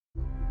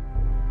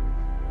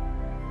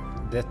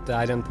Dette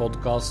en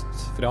podcast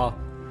fra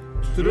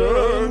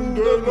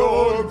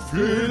Trøndelag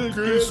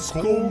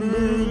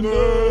fylkeskommune.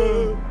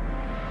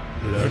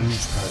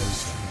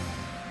 Lunsjpause.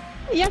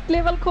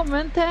 Hjertelig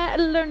velkommen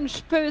til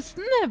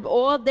lunsjpausen,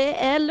 og det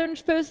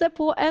lunsjpause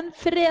på en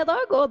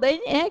fredag, og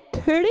den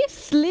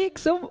kliss lik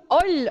som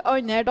alle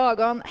andre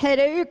dagene her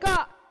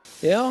uka.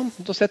 Ja,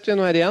 da sitter vi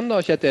nå her igjen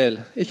da,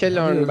 Kjetil. I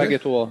kjelleren begge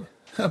to.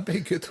 Ja,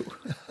 begge to.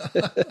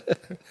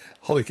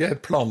 Hadde ikke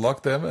helt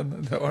planlagt det, men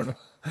det var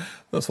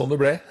sånn det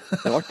ble.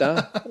 Det ble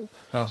det.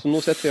 Ja. Så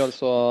nå sitter vi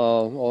altså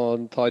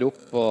og tar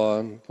opp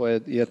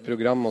i et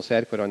program og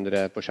ser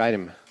hverandre på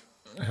skjerm.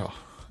 Ja,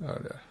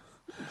 det.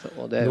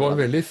 Det var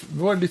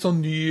litt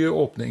sånn ny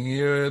åpning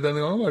denne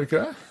gangen, var det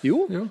ikke det? Jo.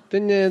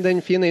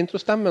 Den fine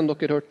introstemmen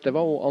dere hørte, det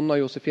var Anna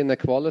Josefine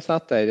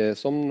Kvalesæter,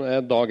 som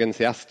dagens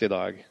gjest i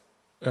dag.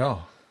 Ja,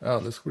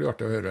 det skulle bli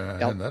artig å høre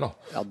henne da.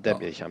 Ja, det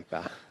blir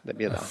kjempe. Det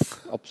blir det,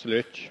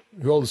 absolutt.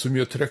 Hun hadde så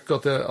mye trøkk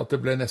at det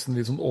ble nesten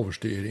litt sånn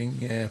overstyring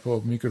på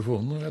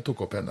mikrofonen når jeg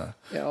tok opp henne.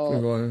 Ja.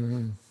 Hun var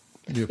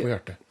mye på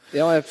hjertet.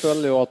 Ja, jeg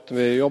føler jo at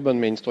jobben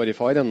min står i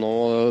faren nå,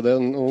 og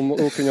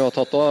hun kunne ha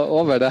tatt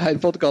over det her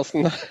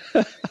podcasten.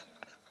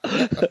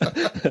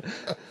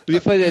 Vi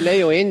får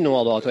leie henne inn nå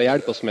da, til å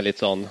hjelpe oss med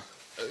litt sånn.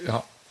 Ja,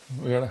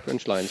 vi gjør det.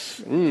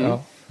 Punchlines. Ja.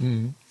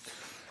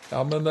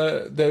 Ja, men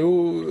det jo,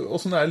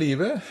 hvordan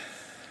livet,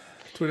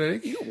 Tor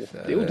Erik? Jo,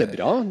 det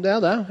bra, det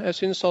det. Jeg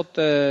synes at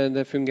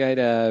det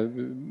fungerer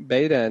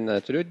bedre enn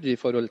jeg trodde i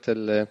forhold til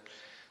når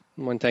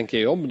man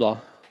tenker jobb da.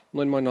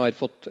 Når man har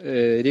fått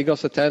rigget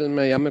seg til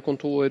med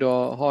hjemmekontor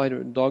og har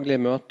daglige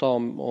møter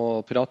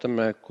og prater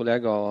med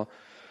kollegaer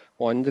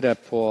og andre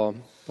på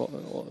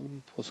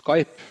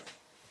Skype,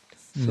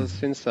 så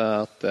synes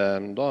jeg at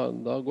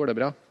da går det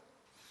bra.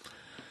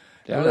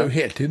 Det jo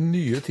hele tiden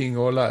nye ting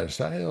å lære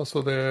seg.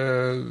 Altså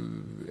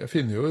jeg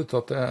finner jo ut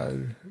at det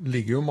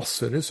ligger jo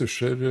masse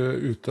ressurser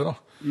ute da.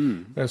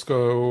 Jeg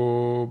skal jo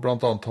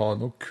blant annet ha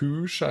noen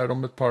kurs her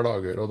om et par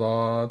dager, og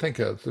da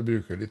tenker jeg at jeg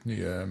bruker litt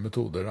nye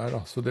metoder der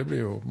da. Så det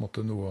blir jo på en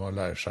måte noe å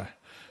lære seg.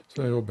 Så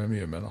jeg jobber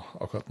mye med da,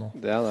 akkurat nå.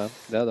 Det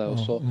det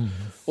også.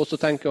 Og så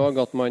tenker jeg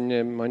også at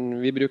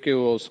vi bruker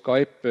jo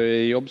Skype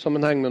i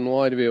jobbsammenheng, men nå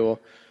har vi jo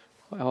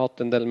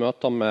hatt en del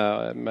møter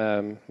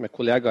med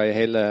kollegaer i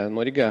hele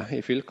Norge,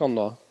 i fylkene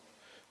da.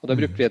 Og da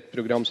bruker vi et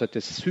program som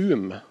heter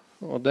Zoom.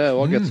 Og det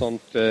også et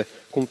sånt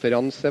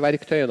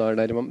konferanseverktøy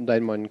der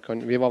man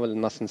kan, vi var vel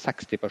nesten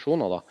 60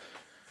 personer da,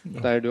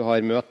 der du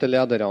har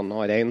møtelederne,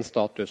 har en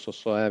status, og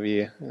så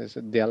vi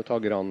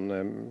deltakerne,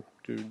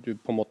 du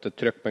på en måte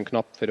trykker på en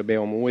knapp for å be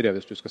om ordet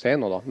hvis du skal si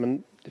noe da, men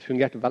det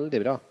fungerte veldig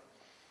bra.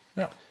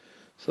 Ja.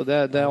 Så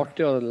det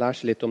artig å lære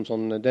seg litt om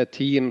sånn, det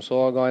Teams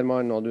og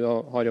Garman, og du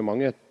har jo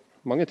mange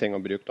ting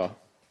å bruke da.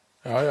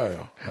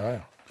 Ja.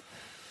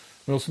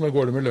 Men hvordan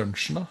går det med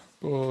lunsjen da?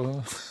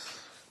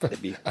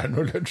 Det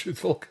noe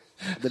lunsjutfolk?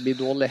 Det blir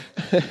dårlig.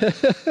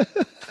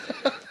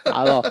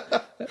 Neida.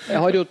 Jeg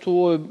har jo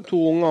to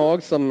unger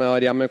også som har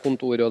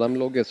hjemmekontor, og de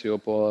logges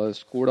jo på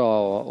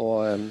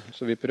skolen,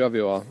 så vi prøver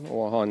jo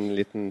å ha en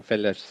liten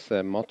felles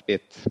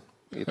matbit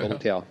i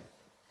 12-tida.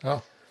 Ja.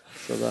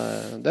 Så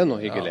det noe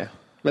hyggelig.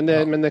 Men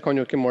det kan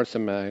jo ikke måle seg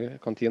med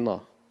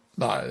kantina.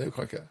 Nei, det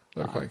kan ikke.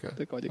 Det kan ikke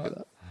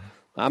det.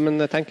 Nei,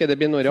 men jeg tenker det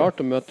blir noe rart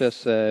å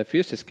møtes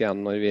fysisk igjen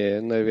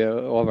når vi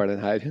over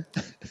den her.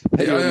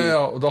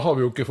 Ja, og da har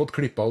vi jo ikke fått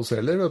klippet oss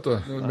heller, vet du.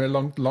 Med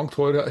langt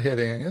hår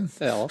hele gjengen.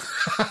 Ja.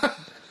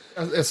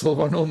 Jeg så det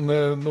var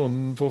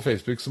noen på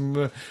Facebook som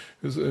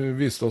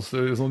viste oss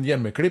sånn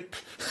hjemmeklipp.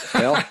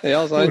 Ja,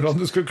 sant. Hvordan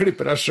du skulle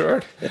klippe deg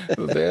selv.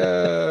 Det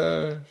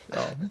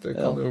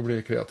kan jo bli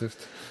kreativt.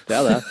 Det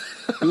det.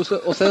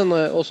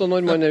 Også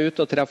når man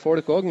ute og treffer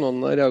folk også,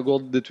 når jeg har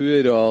gått i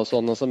tur og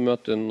sånn, og så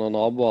møter noen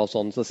naboer og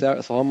sånn, så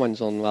har man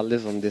sånn veldig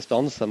sånn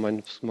distanse.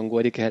 Man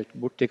går ikke helt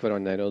bort til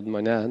hverandre, og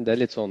det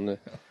litt sånn,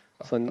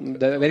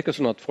 det virker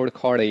sånn at folk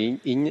har det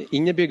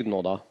innebygd nå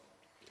da.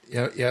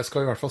 Jeg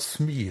skal i hvert fall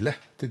smile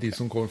til de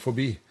som kommer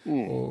forbi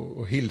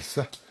og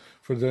hilse.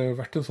 For det har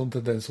vært en sånn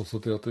tendens også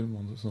til at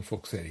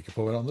folk ser ikke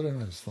på hverandre.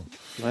 Sånn.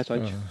 Nei,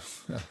 sant.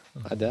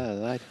 Nei, det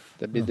der.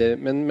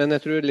 Men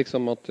jeg tror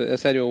liksom at, jeg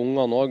ser jo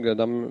ungene også,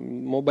 de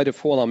må bare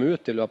få dem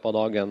ut i løpet av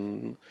dagen.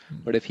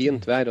 Når det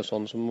fint vær og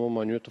sånn, så må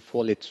man ut og få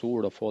litt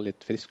sol og få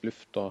litt frisk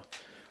luft.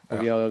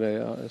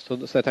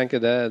 Så jeg tenker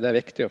det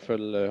viktig å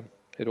følge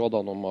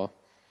rådene om å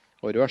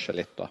røre seg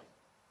litt da.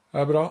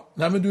 Det bra.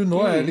 Nei, men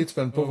nå jeg litt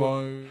spent på hva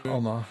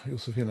Anna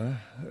Josefine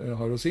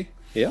har å si.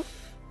 Ja,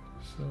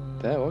 så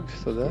det også.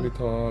 Så det. Skal vi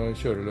ta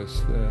kjøreløs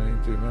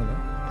intervju med henne?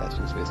 Det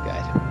synes vi skal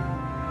gjøre.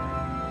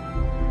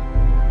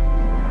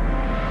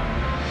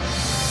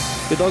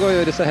 I dag har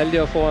vi vært så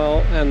heldige å få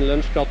en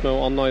lunsjprat med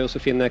Anna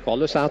Josefine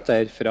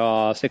Kvalesæter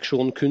fra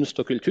seksjon kunst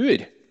og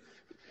kultur.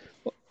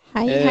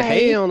 Hei.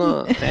 Hei,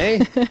 Anna.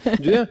 Hei.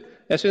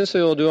 Jeg synes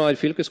jo du har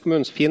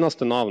fylkeskommunens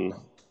fineste navn.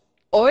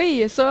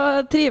 Oi, så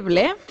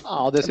trivelig.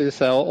 Ja, det synes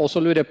jeg. Og så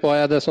lurer jeg på,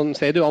 det sånn,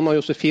 sier du Anna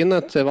Josefine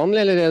til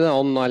vanlig, eller det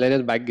Anna, eller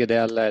det begge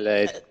deler,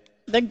 eller?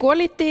 Det går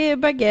litt i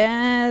begge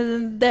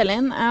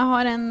delene. Jeg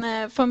har en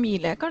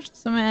familie kanskje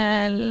som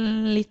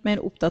litt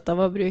mer opptatt av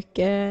å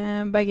bruke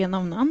begge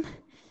navnene.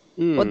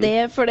 Og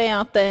det fordi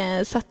at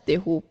jeg setter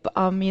ihop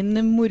av min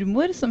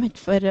mormor som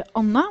heter for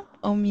Anna,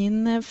 og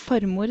min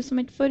farmor som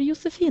heter for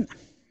Josefine.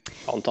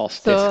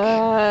 Fantastisk. Så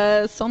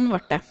sånn ble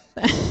det.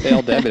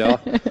 Ja, det bra.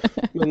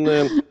 Men,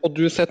 og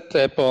du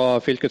sitter på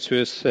Fylkets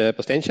hus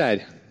på Steinkjer?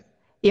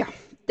 Ja,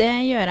 det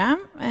gjør jeg.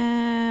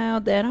 Og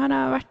der har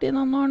jeg vært i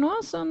noen år nå,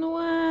 så nå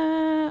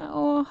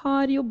og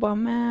har jobbet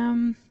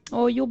med,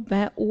 og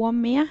jobber også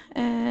med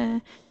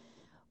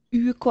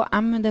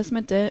UKM, det som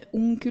heter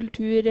Ung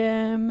Kultur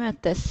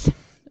Møtes.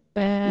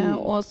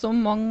 Og som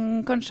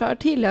mange kanskje har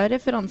tidligere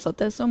referanser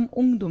til som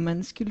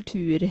ungdommens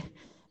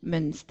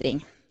kulturmønstring.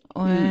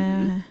 Og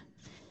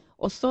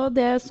også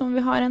det som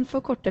vi har en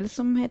forkortelse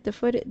som heter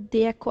for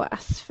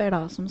DKS,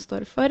 som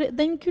står for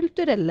Den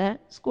kulturelle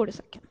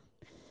skolesekken.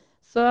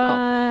 Så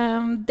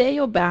det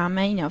jobber jeg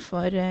med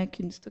innenfor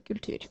kunst og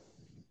kultur.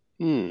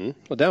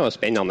 Og det var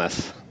spennende.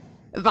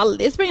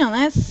 Veldig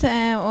spennende,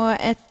 og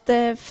et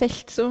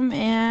felt som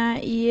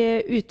i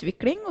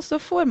utvikling, og så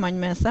får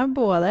man med seg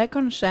både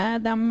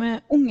kanskje de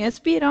unge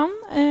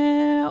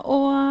spirene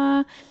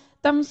og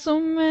de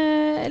som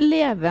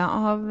lever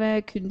av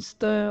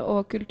kunst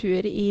og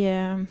kultur i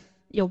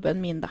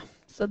jobben min da.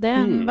 Så det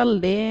en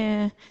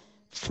veldig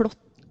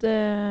flott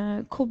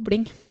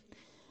kobling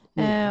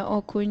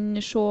å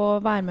kunne se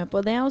og være med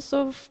på det, og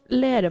så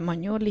lærer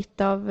man jo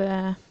litt av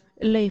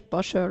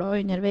løypa selv og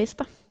underveis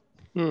da.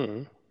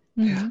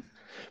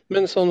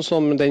 Men sånn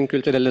som Den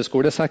kulturelle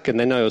skolesekken,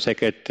 den har jo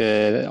sikkert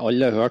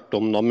alle hørt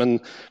om da, men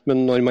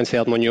når man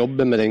sier at man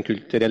jobber med Den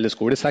kulturelle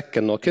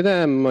skolesekken, hva er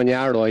det man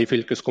gjør da i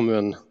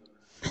fylkeskommunen?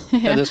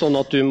 Er det sånn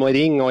at du må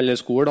ringe alle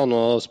skolene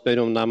og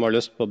spørre om de har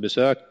lyst på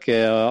besøk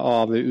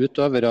av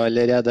utøvere,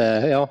 eller er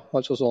det,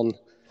 altså sånn,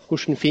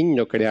 hvordan finner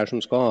dere de her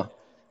som skal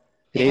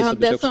reise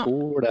og besøke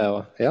skole?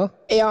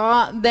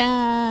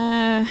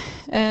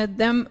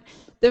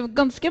 Det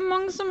ganske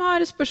mange som har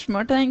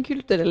spørsmål til Den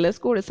kulturelle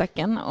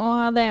skolesekken,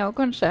 og det jo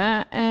kanskje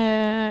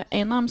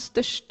en av de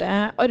største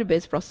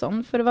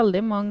arbeidsplassene for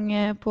veldig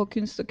mange på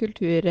kunst- og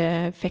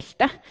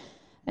kulturfeltet.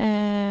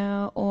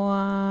 Og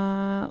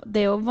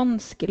det jo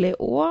vanskelig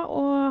også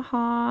å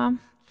ha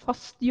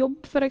fast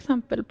jobb, for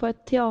eksempel på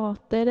et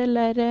teater,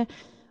 eller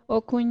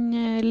å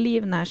kunne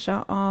livnære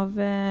seg av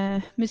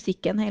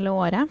musikken hele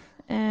året.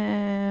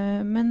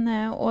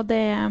 Og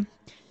det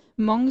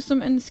mange som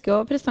ønsker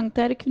å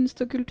presentere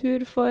kunst og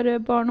kultur for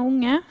barn og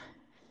unge.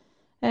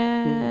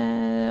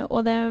 Og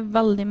det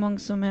veldig mange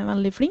som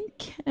veldig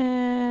flinke.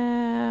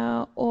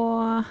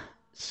 Og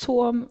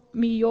så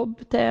mye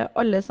jobb til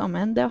alle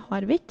sammen, det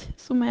har vi ikke,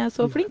 som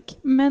så flinke.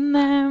 Men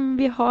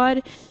vi har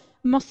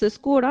masse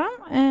skoler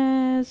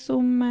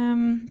som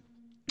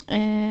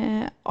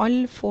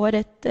alle får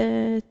et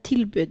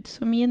tilbud.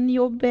 Så min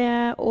jobb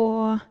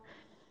å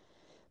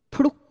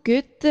plukke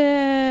ut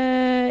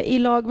i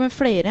lag med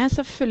flere,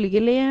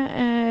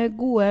 selvfølgelig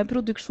gode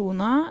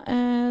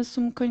produksjoner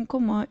som kan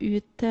komme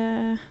ut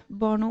til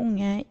barn og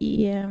unge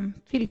i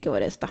fylket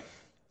vårt da.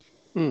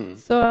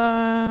 Så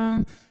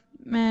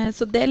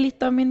det litt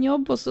av min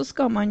jobb, og så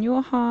skal man jo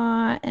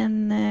ha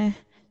en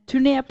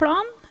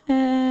turnéplan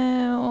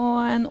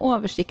og en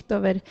oversikt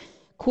over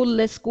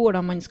hvilke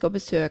skoler man skal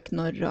besøke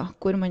når, og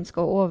hvor man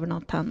skal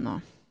overnatte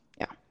hen.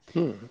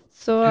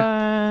 Så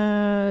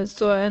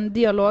en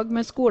dialog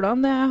med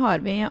skolene, det har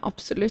vi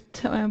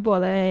absolutt,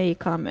 både i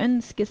hva de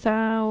ønsker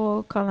seg,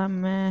 og hva de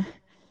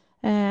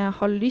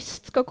har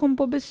lyst skal komme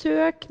på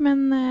besøk,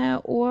 men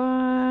også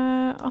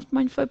at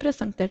man får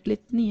presentert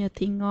litt nye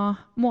ting og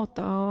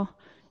måter å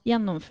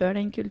gjennomføre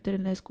Den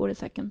kulturelle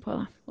skolesekken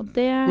på. Og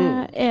det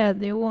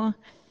det jo,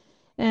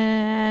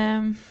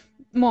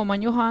 må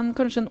man jo ha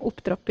kanskje en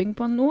opptrapping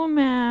på nå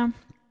med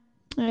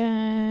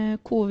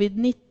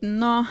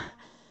covid-19 og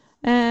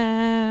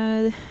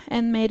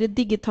en mer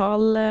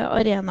digital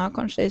arena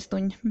kanskje en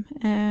stund.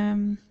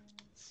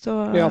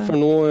 Ja,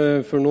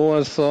 for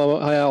nå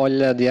så har jeg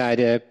alle de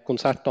her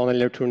konsertene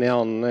eller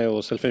turnéene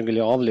jo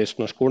selvfølgelig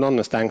avlyst når skolene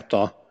stengt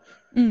da.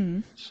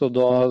 Så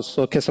hva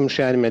som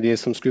skjer med de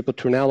som skulle på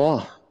turné da?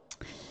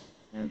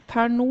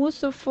 Per nå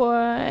så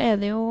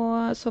det jo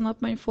sånn at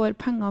man får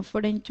penger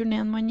for den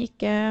turneen man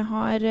ikke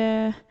har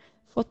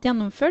fått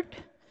gjennomført.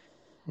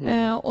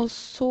 Og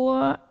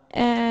så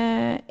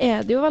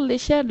det jo veldig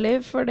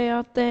kjedelig, fordi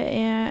at det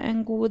en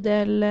god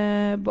del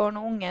barn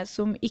og unge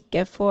som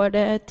ikke får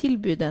det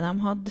tilbudet de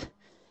hadde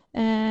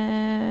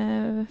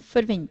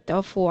forventet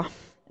å få.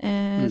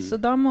 Så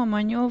da må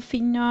man jo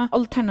finne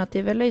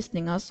alternative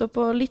løsninger. Så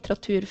på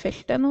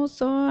litteraturfeltet nå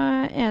så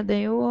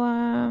det jo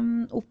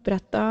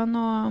opprettet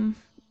noe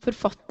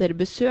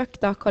forfatterbesøk,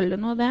 da kaller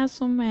det noe det,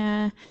 som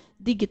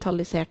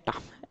digitalisert da.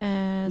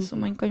 Så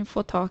man kan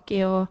få tak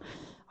i å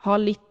ha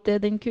litt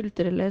Den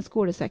kulturelle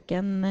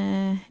skolesekken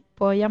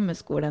på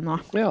hjemmeskolen nå.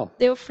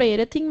 Det jo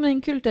flere ting med Den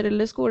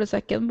kulturelle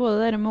skolesekken,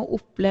 både det med å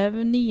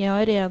oppleve nye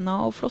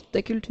arenaer og flotte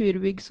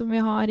kulturbygg som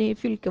vi har i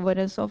fylket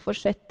vårt, så får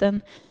sett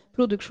en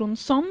produksjon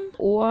sånn,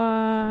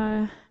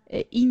 og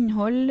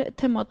innhold,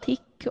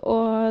 tematikk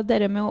og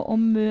det med å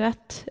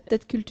møte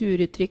et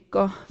kulturuttrykk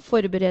og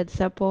forberede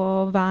seg på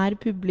å være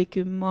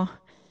publikum.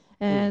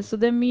 Så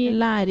det mye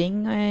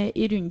læring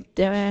rundt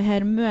det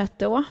her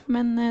møtet også,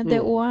 men det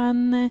også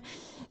en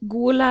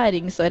god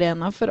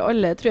læringsarena for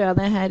alle, tror jeg,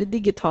 det her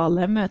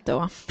digitale møtet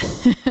også.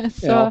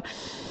 Så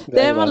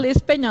det veldig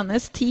spennende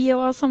tid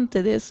også,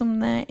 samtidig som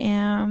det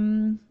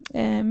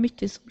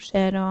mye som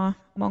skjer, og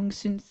mange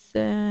synes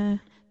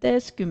det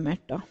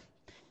skummelt da.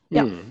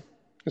 Ja.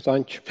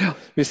 Sant.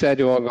 Vi ser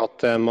jo også at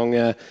det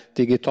mange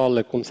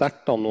digitale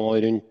konserter nå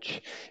rundt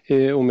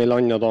om i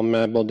landet da,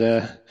 med både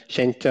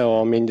kjente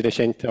og mindre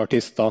kjente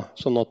artister,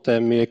 sånn at det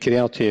mye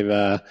kreative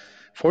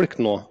folk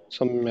nå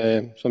som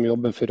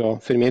jobber for å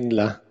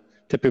formidle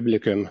til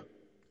publikum.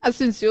 Jeg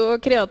synes jo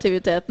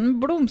kreativiteten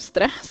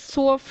blomstrer.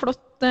 Så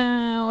flott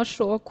å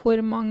se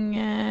hvor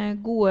mange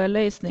gode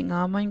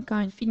løsninger man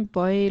kan finne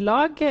på i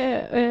lag,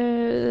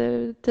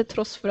 til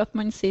tross for at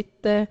man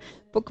sitter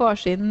på hver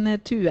sin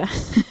tue.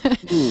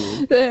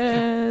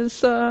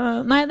 Så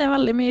nei, det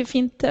veldig mye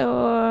fint,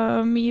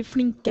 og mye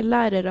flinke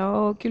lærere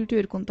og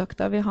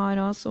kulturkontakter vi har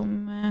også, som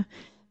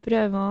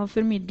prøver å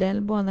formidle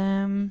både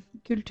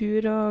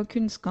kultur og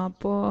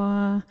kunnskap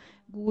og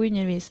god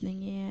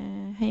undervisning i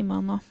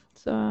heimene.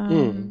 Så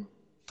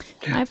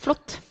nei,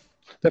 flott.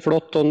 Det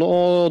flott,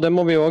 og det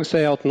må vi også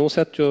si at nå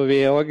sitter jo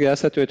jeg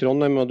sitter jo i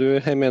Trondheim og du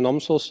hjemme i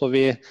Namsos, og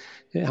vi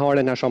har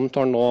denne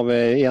samtalen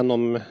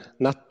gjennom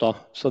nettet,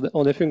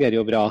 og det fungerer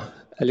jo bra.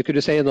 Eller hva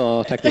du sier da,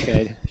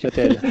 tekniker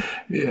Kjetil?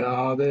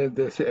 Ja,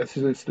 jeg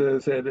synes det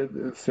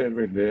ser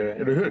veldig,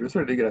 eller høres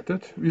veldig greit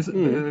ut.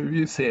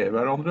 Vi ser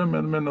hverandre,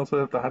 men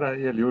altså, dette her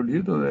gjelder jo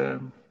lyd, og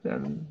det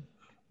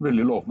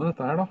veldig lovende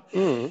dette her da.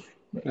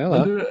 Ja,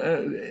 men du,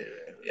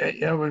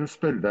 jeg vil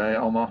spørre deg,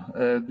 Anna,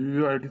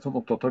 du litt sånn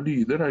opptatt av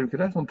lyder, er du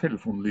ikke det? Sånn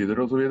telefonlyder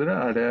og så videre.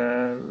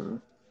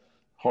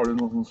 Har du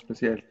noe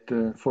spesielt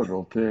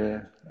forhold til,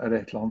 det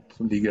et eller annet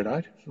som ligger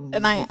der?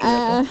 Nei,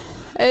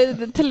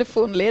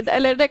 telefonlyd,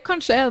 eller det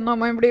kanskje noe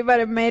man blir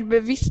bare mer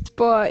bevisst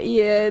på i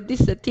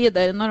disse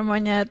tider, når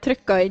man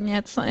trykket inn i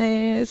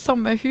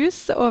samme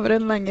hus over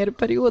en lengre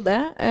periode.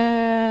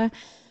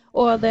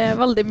 Og det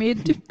veldig mye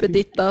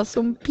duppeditter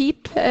som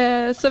pip.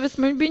 Så hvis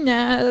man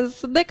begynner,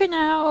 så det kan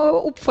jeg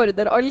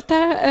oppfordre alle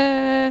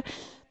til.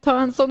 Ta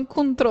en sånn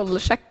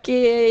kontrollsjekk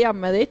i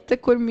hjemmet ditt,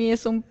 hvor mye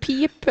som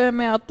pip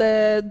med at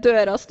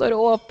døra står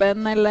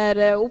åpen,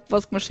 eller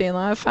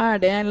oppvaskmaskinen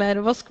ferdig,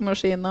 eller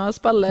vaskemaskinen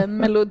spiller en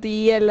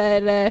melodi,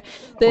 eller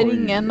det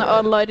ringer en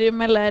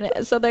alarm,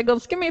 så det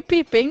ganske mye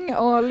piping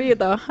og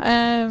lyder.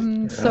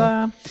 Så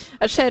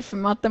jeg ser for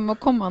meg at det må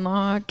komme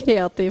noe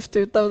kreativt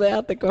ut av det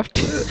etter hvert.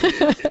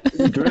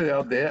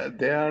 Ja, det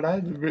der.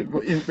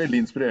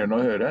 Veldig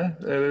inspirerende å høre.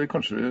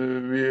 Kanskje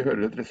vi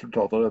hører et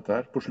resultat av dette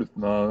her på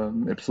slutten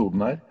av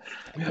episoden her.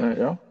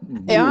 Ja,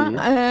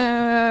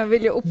 jeg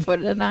vil jo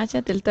oppfordre deg,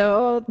 Kjetil, til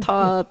å ta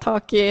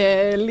tak i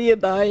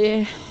lyder,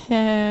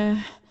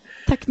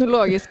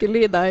 teknologiske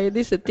lyder i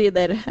disse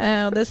tider.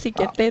 Og det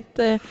sikkert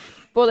litt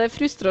både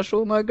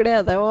frustrasjon og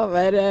glede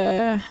over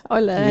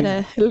alle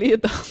disse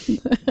lydene.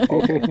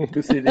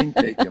 Du sier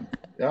ringteken.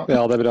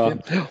 Ja, det bra.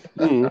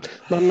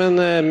 Men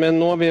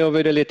nå har vi jo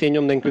vært litt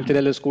innom den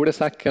kulturelle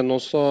skolesekken,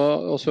 og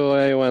så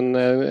jo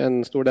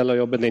en stor del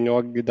av jobben din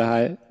også det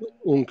her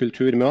Ung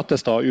Kultur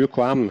møtes da,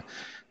 UKM.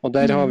 Og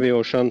der har vi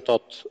jo skjønt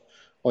at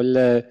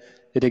alle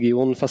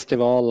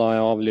regionfestivaler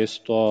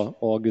avlyst,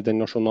 og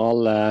den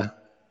nasjonale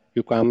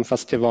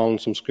UKM-festivalen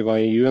som skulle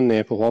være i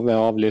juni på HV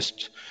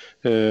avlyst.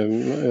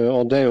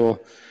 Og det jo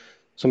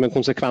som en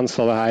konsekvens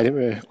av det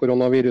her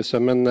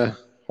koronaviruset, men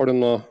har du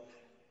noen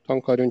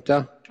tanker rundt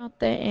det? At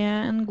det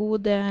en god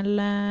del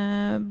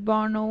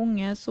barn og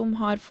unge som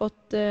har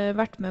fått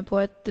vært med på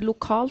et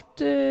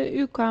lokalt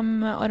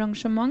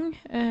UKM-arrangement,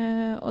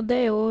 og det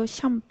jo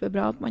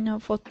kjempebra at man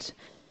har fått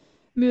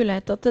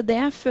muligheter til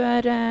det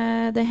før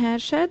det her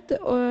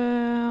skjedde,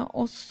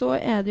 og så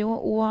det jo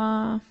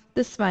også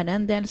dessverre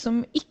en del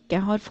som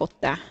ikke har fått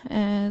det,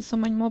 så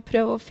man må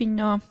prøve å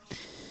finne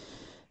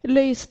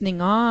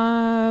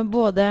løsninger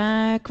både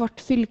hvert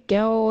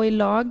fylke og i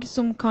lag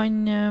som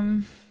kan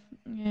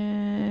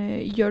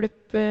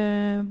hjelpe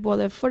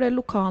både for det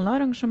lokale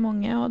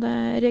arrangementet og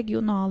det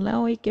regionale,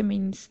 og ikke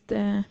minst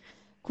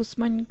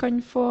hvordan man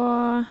kan få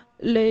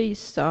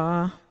løse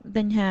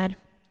denne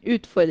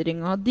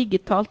utfordringen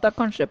digitalt, da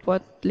kanskje på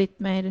et litt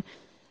mer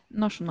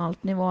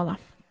nasjonalt nivå da.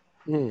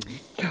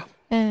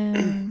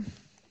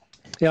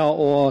 Ja,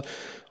 og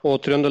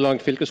Trøndelag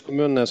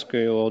fylkeskommune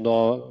skulle jo da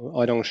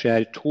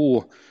arrangere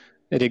 2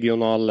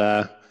 regionale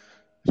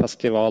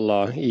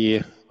festivaler i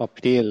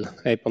april,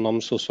 en på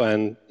Namsos og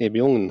en i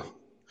Bjugn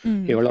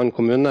i Ørland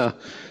kommune,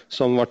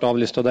 som ble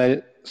avlyst, og der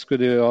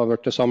skulle det jo ha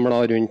vært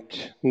samlet rundt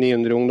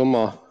 900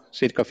 ungdommer,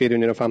 ca.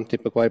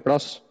 450 på hver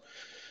plass.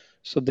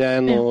 Så det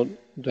noe,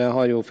 det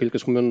har jo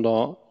fylkeskommunen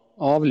da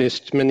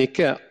avlyst, men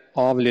ikke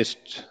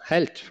avlyst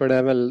helt, for det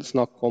vel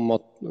snakk om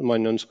at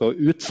man ønsker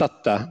å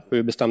utsette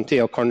på ubestemt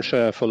tid, og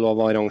kanskje få lov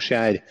å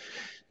arrangere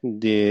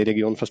de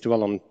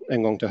regionfestivalene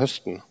en gang til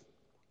høsten.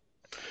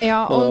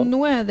 Ja, og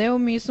nå det jo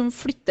mye som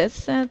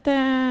flyttes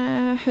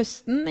til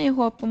høsten, i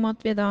håp om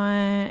at vi da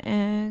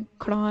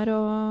klar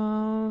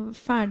og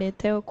ferdig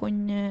til å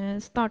kunne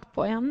starte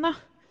på igjen, da.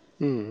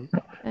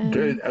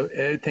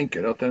 Jeg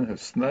tenker at den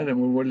høsten der, det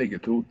må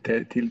ligge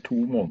til 2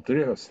 måneder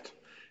i høst.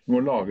 Vi må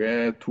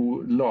lage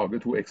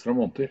to ekstra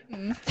måneder.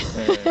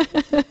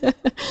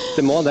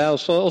 Det må det.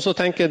 Og så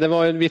tenker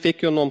jeg, vi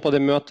fikk jo noen på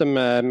det møtet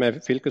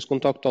med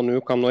fylkeskontaktene i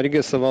UKM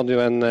Norge, så var det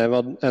jo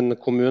en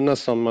kommune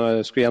som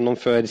skulle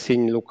gjennomføre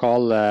sin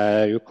lokale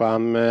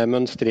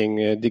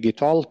UKM-mønstring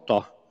digitalt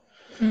da.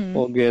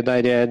 Og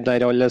der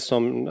alle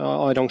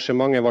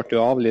arrangementet ble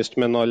jo avlyst,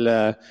 men alle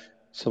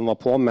som var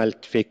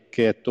påmeldt fikk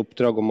et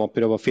oppdrag om å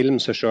prøve å filme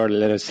seg selv,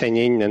 eller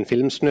sende inn en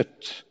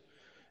filmsnutt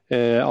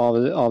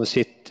av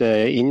sitt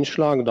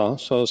innslag da.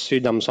 Så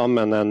sydde de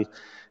sammen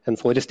en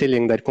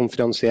forestilling der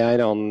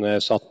konferansierene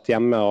satt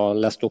hjemme og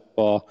leste opp,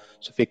 og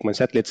så fikk man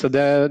sett litt. Så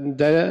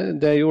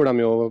det gjorde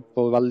de jo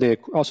på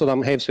altså de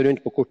hev seg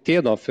rundt på kort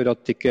tid da, for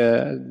at ikke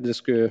det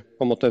skulle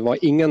på en måte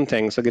være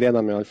ingenting, så greide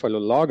de i alle fall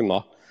å lage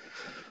noe.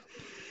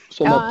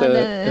 Sånn at,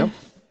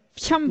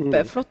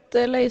 Kjempeflott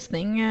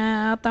løsning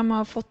at de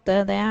har fått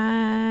det.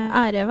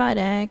 Ære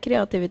være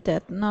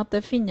kreativiteten, at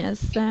det finnes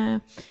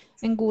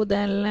en god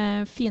del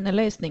fine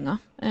løsninger.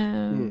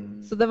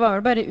 Så det var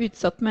vel bare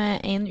utsatt med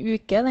 1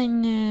 uke, den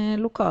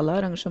lokale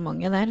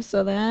arrangementet der.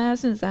 Så det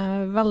synes jeg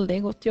er veldig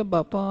godt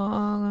jobbet på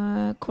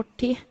kort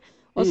tid.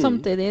 Og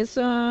samtidig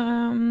så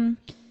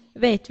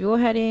vet vi jo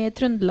her i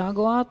Trøndelag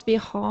også at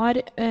vi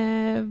har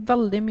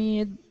veldig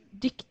mye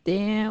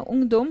dyktig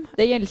ungdom.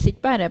 Det gjelder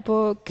ikke bare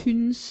på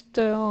kunst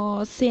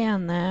og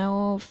scene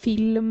og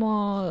film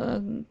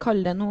og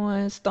kall det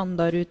noe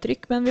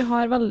standarduttrykk, men vi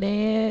har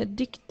veldig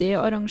dyktige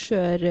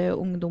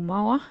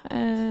arrangørungdommer også,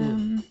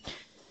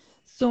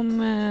 som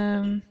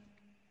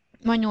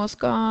man også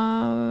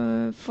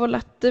skal få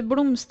lett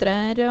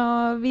blomstrer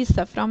og vise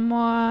seg frem,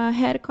 og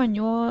her kan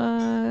jo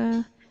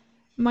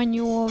man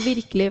jo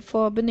virkelig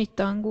få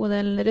benyttet en god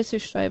del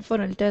ressurser i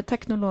forhold til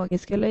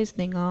teknologiske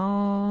løsninger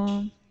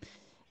og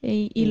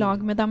i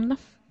lag med dem da.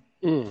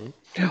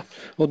 Ja,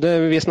 og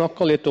vi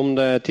snakket litt om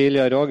det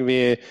tidligere også,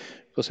 vi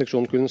på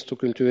seksjon kunst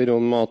og kultur,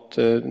 om at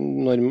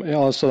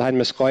altså det her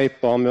med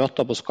Skype og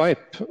møter på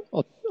Skype,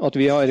 at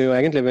vi har jo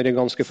egentlig vært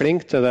ganske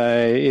flinke til det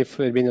i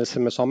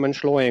forbindelse med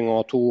sammenslåing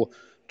og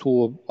to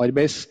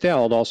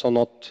arbeidssteder, da, sånn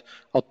at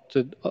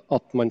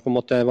man på en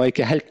måte var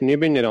ikke helt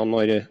nybegynnere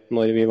når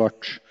vi ble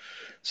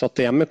satt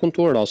til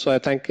hjemmekontor da. Så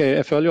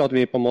jeg føler jo at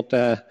vi på en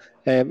måte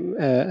er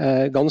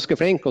ganske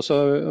flinke,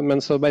 men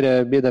så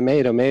bare blir det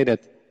mer og mer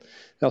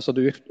altså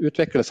det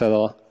utvikler seg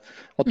da,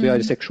 at vi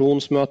har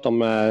seksjonsmøter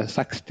med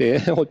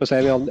 60, holdt på å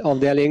si, vi har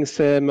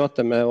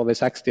avdelingsmøter med over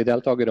 60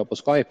 deltakere på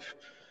Skype,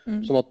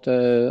 sånn at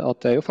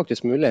det er jo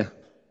faktisk mulig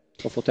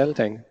å få til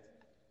ting.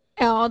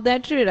 Ja, der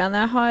tror jeg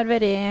det har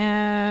vært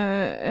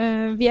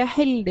vi er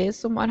heldige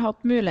som har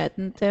hatt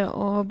muligheten til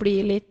å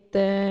bli litt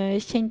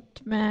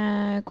kjent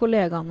med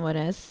kollegaene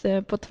våre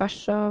på tvers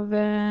av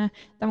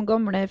de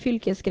gamle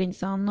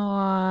fylkesgrensene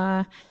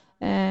og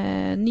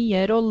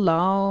nye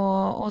roller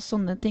og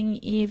sånne ting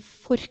i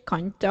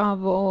forkant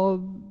av å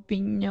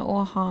begynne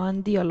å ha en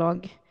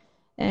dialog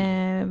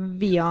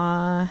via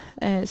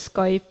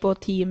Skype og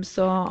Teams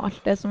og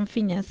alt det som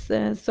finnes.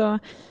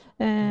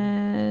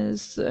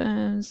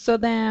 Så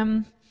det,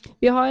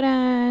 vi har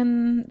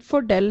en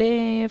fordel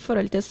i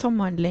forhold til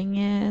samhandling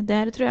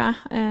der, tror jeg.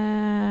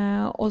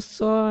 Og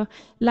så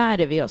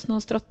lærer vi oss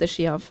noen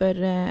strategier for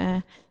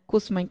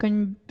hvordan man kan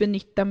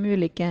benytte de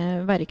ulike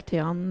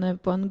verktøyene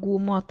på en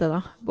god måte, da.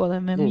 Både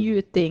med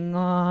muting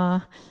og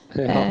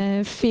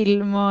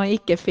film og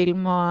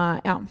ikke-film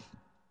og ja.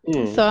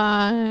 Så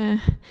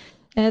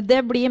det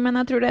blir, men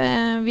jeg tror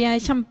vi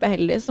er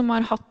kjempeheldige som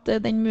har hatt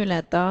den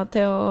muligheten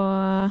til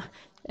å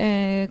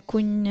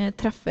kunne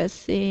treffes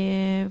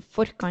i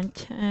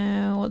forkant,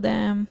 og det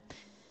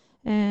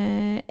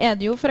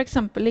det jo for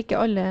eksempel ikke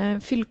alle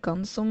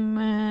fylkene som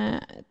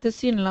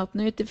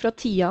tilsynelatende ut fra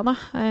tida da,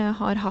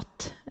 har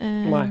hatt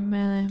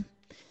med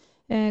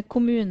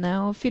kommune-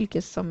 og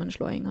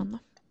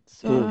fylkessammenslåingene.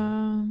 Så,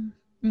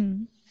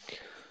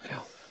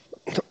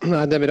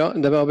 Nei, det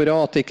var bra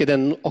at ikke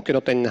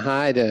akkurat den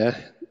her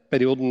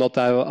perioden, at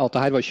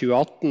det her var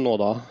 2018 nå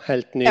da,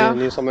 helt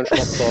ny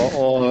sammenslått,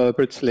 og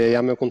plutselig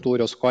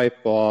hjemmekontor og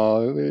Skype,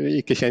 og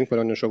ikke kjent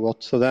hverandre så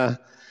godt, så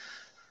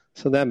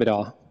det er bra.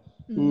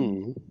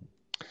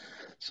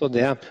 Så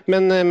det.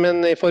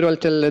 Men i forhold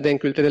til den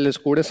kulturelle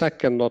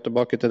skolesekken, da,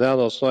 tilbake til det,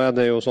 da, så er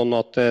det jo sånn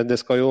at det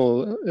skal jo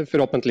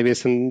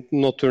forhåpentligvis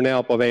noen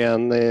turnéer på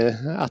veien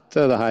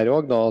etter det her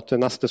også, da,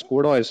 til neste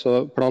skoleår,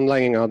 så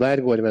planleggingen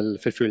der går vel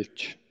for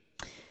fullt.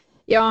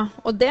 Ja,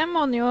 og det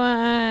må jo,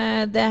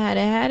 det her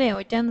er jo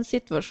ikke en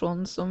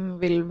situasjon som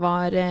vil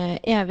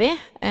vare evig,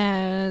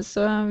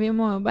 så vi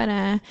må jo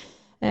bare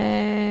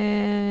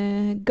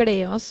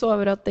glede oss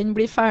over at den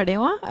blir ferdig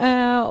også,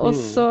 og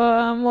så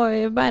må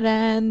vi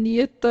bare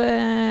nyte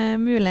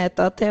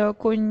muligheter til å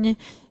kunne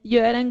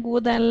gjøre en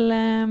god del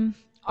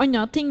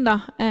andre ting da,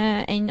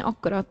 enn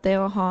akkurat det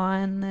å ha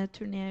en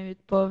turné ut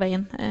på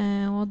veien.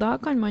 Og da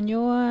kan man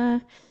jo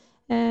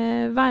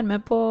være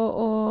med på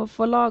å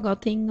få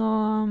laget ting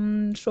og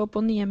se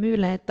på nye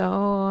muligheter,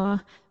 og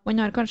man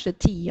har kanskje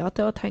tida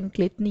til å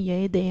tenke litt nye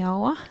ideer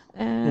også.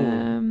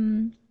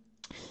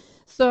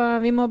 Så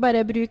vi må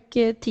bare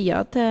bruke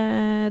tida til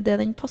det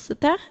den passer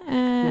til.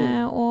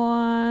 Og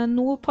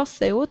nå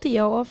passer jo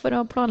tida også for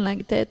å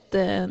planlegge til et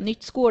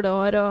nytt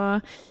skoleår, og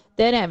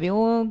der vi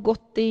jo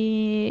godt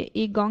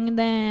i gang.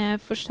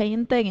 Det for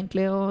sent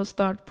egentlig å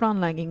starte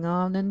planleggingen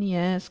av det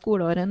nye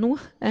skoleåret nå.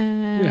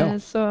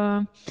 Så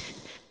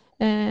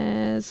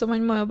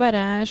man må jo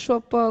bare se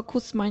på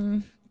hvordan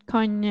man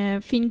kan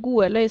finne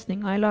gode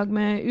løsninger i lag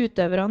med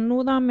utøverne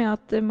nå da, med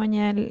at man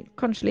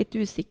kanskje litt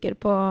usikker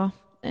på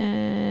i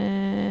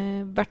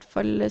hvert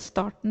fall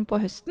starten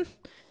på høsten.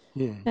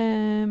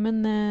 Men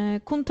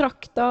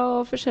kontrakter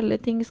og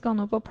forskjellige ting skal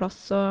nå på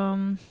plass,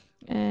 og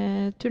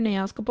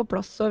turnéer skal på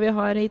plass, og vi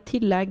har i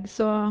tillegg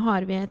så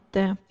har vi et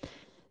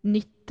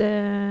nytt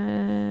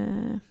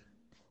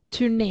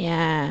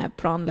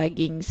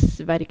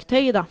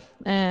turnéplanleggingsverktøy da.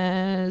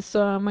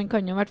 Så man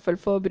kan jo i hvert fall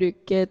få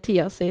bruke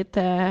tida si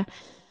til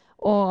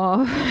å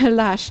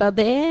lære seg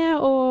det,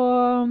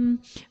 og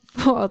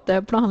få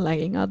til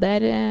planleggingen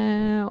der,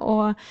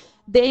 og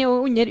det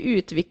jo under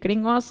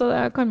utvikling også, så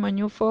da kan man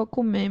jo få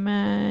komme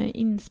med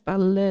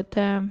innspill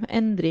til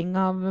endring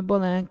av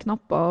både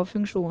knapper og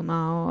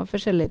funksjoner og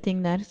forskjellige ting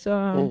der. Så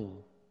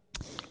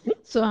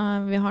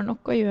vi har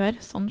nok å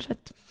gjøre, sånn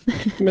sett.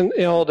 Men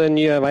ja, det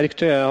nye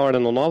verktøyet, har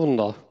det noen navn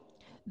da?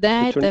 Det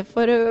heter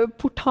for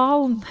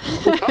Portalen.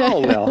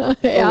 Portalen, ja.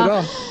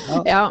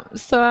 Ja,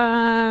 så,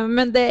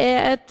 men det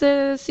et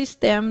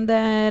system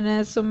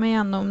der som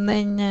gjennom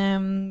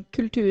den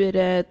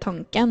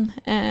kulturtanken,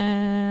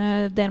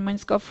 der man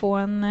skal få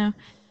en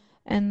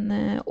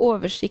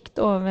oversikt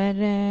over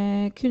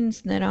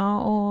kunstnere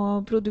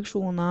og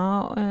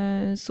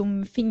produksjoner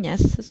som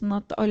finnes, sånn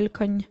at alle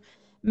kan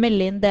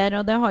melde inn der.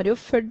 Og det har jo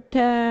ført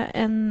til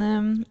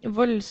en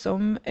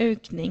voldsom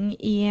økning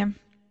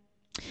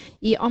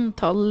i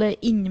antall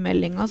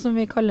innmeldinger, som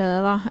vi kaller det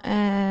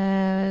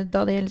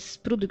da det gjelder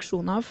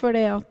produksjoner,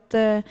 fordi at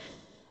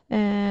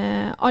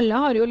alle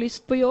har jo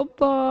lyst på jobb,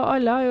 og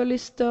alle har jo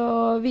lyst til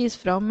å vise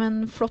frem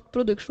en flott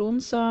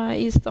produksjon, så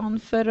i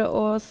stedet for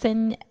å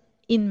sende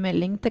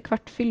innmelding til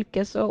hvert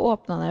fylke, så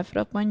åpnet det for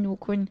at man nå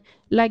kunne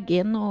legge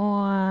inn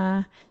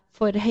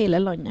for hele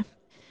landet.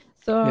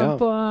 Så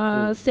på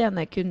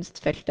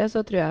scenekunstfeltet så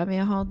tror jeg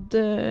vi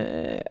hadde,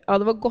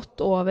 det var godt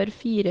over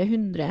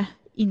 400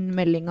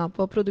 innmeldinger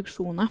på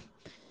produksjoner.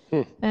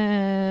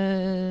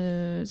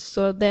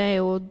 Så det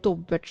jo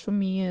dobbelt så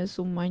mye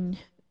som man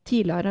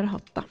tidligere har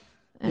hatt da.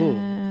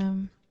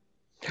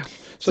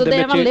 Så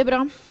det veldig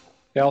bra.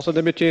 Ja, så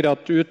det betyr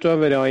at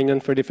utøvere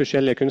innenfor de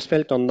forskjellige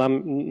kunstfeltene, de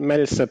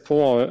melder seg på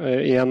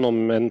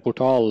gjennom en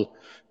portal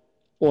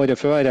året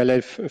før,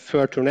 eller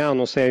før turneen,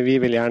 og sier vi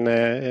vil gjerne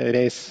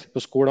reise på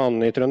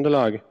skolene i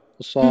Trøndelag.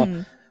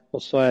 Og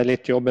så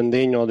litt jobben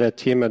din, og det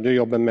teamet du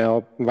jobber med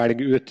å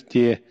velge ut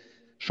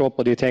se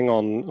på de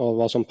tingene, og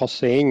hva som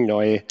passer inn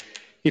da, i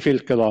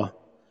fylket da.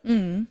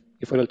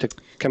 I forhold til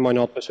hvem man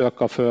har hatt besøk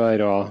av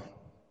før, og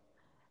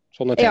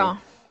sånne ting.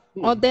 Ja.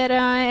 Og der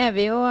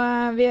vi jo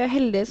vi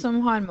heldige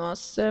som har med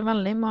oss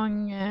veldig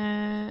mange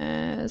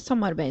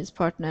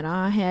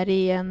samarbeidspartnere her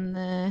i en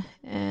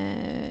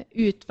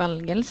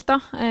utvelgelse da.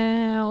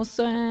 Og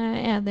så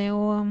det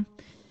jo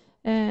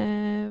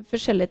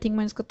forskjellige ting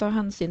man skal ta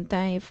hensyn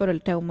til i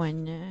forhold til om man,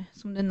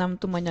 som du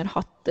nevnte, om man har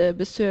hatt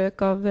besøk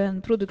av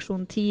en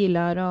produksjon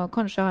tidligere, og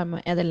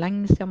kanskje det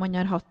lenge siden man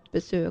har hatt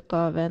besøk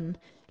av en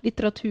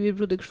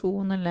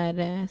litteraturproduksjon eller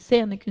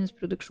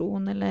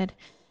scenekunstproduksjon eller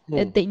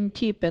den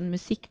typen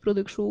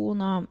musikkproduksjon.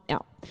 Og, ja.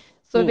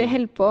 Så vi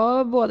holder på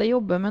å både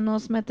jobbe med noe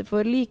som heter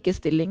for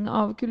likestilling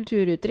av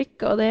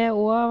kulturuttrykk, og det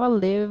også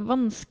veldig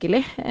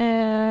vanskelig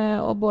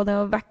å både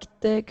å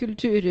vekte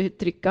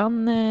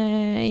kulturuttrykkene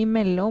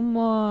imellom,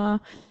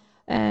 og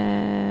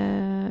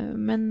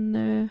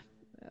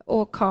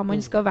hva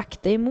man skal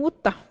vekte imot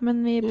da.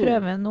 Men vi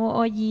prøver nå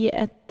å gi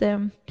et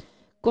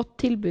godt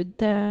tilbud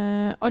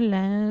til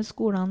alle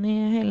skolene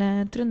i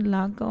hele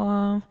Trøndelag,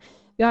 og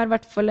vi har i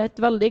hvert fall et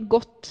veldig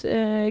godt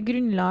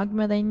grunnlag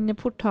med den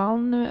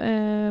portalen,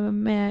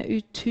 med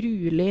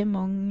utrolig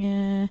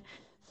mange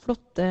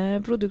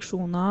flotte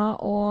produksjoner,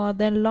 og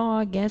det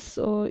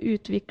lages og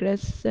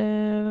utvikles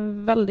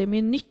veldig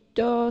mye nytt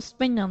og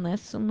spennende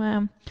som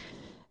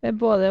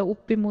både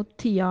opp imot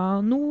tida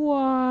nå,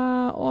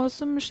 og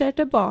som ser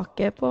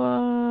tilbake på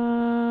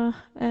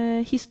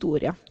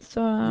historie. Så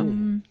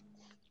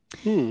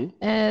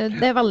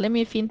det veldig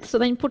mye fint, så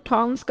den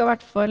portalen skal i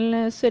hvert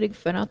fall sørge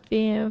for at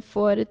vi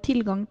får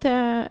tilgang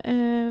til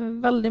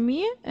veldig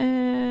mye,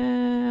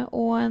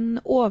 og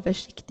en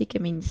oversikt ikke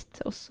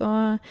minst. Og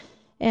så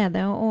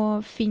det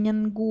å finne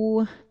en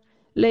god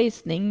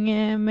løsning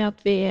med at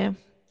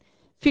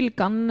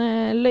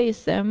fylkene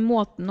løser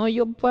måten å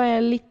jobbe på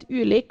litt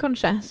ulik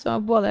kanskje,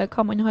 så både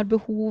hva man har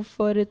behov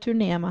for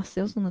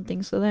turnémessig og sånne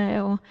ting, så det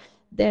jo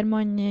der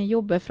man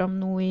jobber frem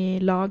nå i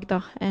lag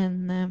da,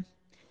 en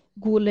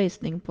god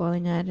løsning på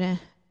denne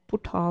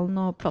portalen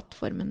og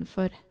plattformen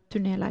for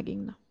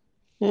turnélegging da.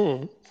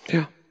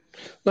 Ja.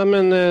 Nei,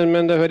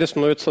 men det høres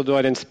nå ut som du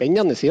har en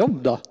spennende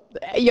jobb da.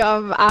 Ja,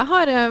 jeg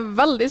har en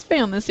veldig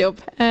spennende jobb.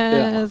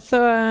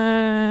 Så,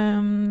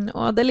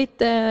 og det litt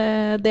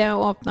det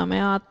jeg åpnet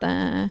med, at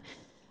jeg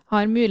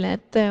har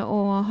mulighet til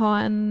å ha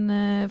en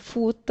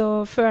fot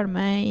og følge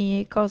med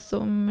i hva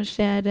som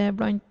skjer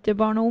blant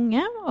barn og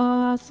unge.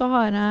 Og så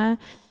har jeg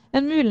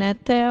en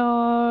mulighet til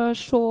å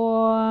se,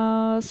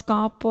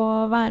 skape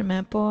og være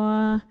med på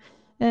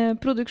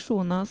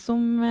produksjoner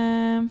som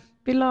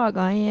blir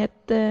laget i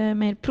et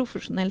mer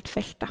profesjonelt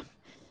felt. Da.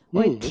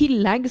 Og i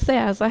tillegg så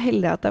er jeg så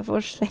heldig at jeg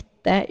får sett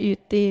det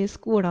ut i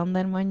skolene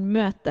der man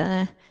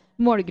møter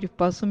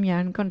målgrupper som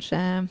gjerne kanskje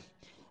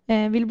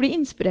vil bli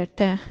inspirert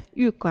til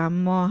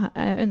UKM og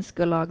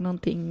ønsker å lage noen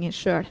ting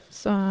selv.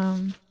 Så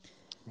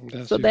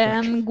det er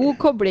en god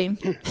kobling.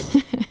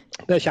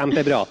 Det er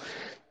kjempebra.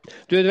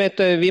 Du vet,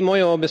 vi må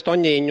jo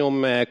bestandig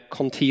innom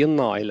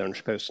kantina i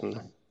lunsjpausen.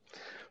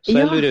 Så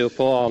jeg lurer jo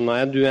på, Anna,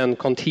 er du en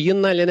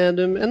kantine eller er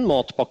du en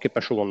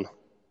matpakkeperson?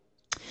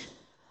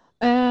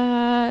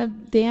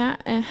 Jeg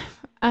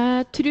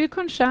tror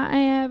kanskje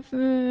jeg er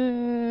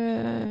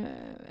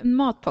en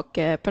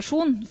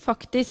matpakkeperson,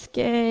 faktisk.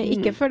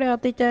 Ikke fordi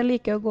at jeg ikke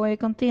liker å gå i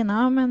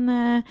kantina, men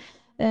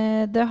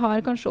det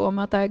har kanskje også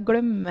med at jeg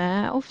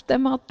glemmer ofte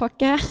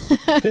matpakke.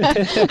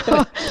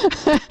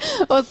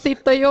 Og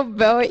sitter og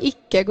jobber og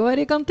ikke går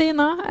i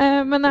kantina.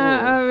 Men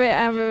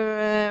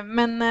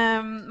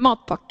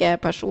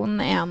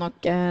matpakkepersonen er nok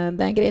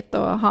det er greit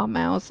å ha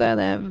med, og så er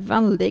det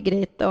veldig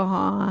greit å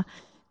ha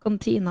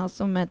kantina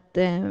som et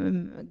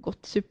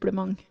godt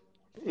supplement.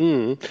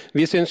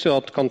 Vi synes jo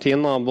at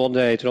kantina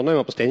både i Trondheim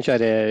og på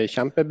Steinkjer er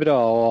kjempebra,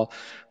 og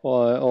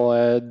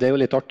det er jo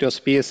litt artig å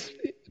spise.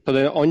 På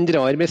det andre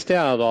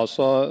arbeidsstedet da,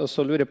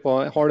 så lurer jeg på,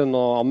 har du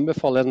noe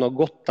anbefaling, er det noe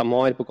godt de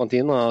har på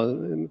kantina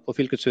på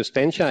Fylkets hus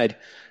Steinkjer,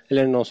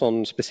 eller noe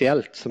sånn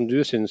spesielt som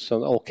du synes,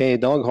 ok, i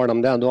dag har de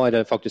det, da har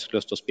jeg faktisk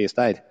lyst til å spise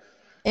der?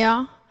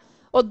 Ja,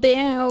 og det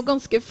er jo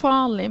ganske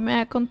farlig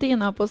med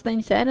kantina på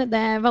Steinkjer.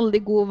 Det er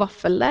veldig god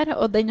vaffel der,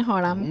 og den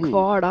har de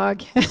hver dag.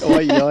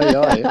 Oi.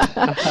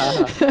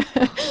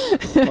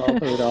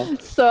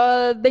 Så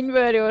den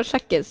bør jo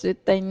sjekkes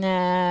ut, den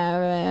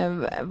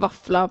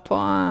vaffla på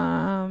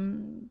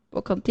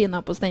kantina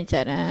på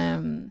Steinkjer.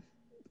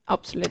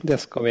 Absolutt. Det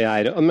skal vi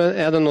gjøre. Men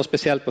er det noe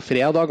spesielt på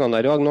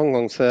fredagene? Noen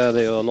ganger så er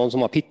det jo noen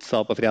som har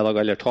pizza på fredag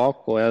eller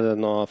taco. Er det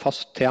noe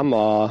fast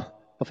tema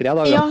på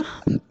fredager?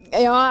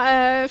 Ja,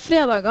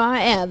 fredager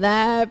er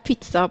det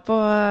pizza på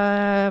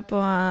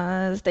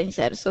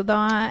Steinkjer, så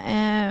da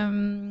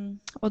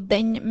og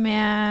den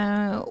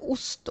med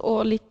ost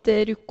og litt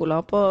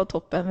rucola på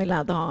toppen vil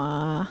jeg da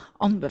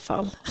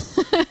anbefale.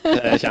 Det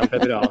er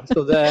kjempebra.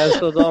 Så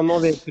da må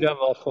vi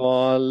prøve å få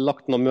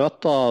lagt noen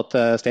møter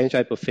til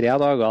Steinkjer på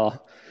fredager.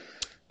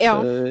 Ja.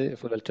 I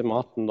forhold til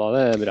maten da,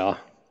 det er bra.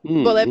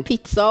 Både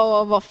pizza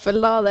og vaffel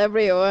da, det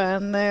blir jo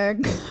en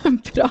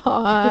bra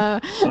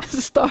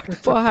start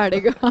på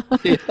helga.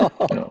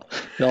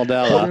 Ja, det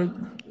er det.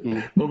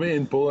 Når vi er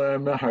inne på det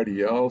med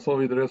helga og så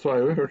videre, så har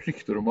jeg jo hørt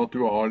rykter om at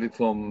du har litt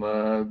sånn,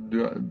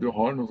 du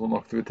har noen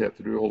sånne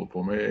aktiviteter du holder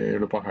på med i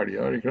løpet av helga,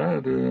 er det ikke det?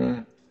 Du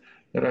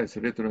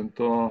reiser litt rundt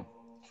og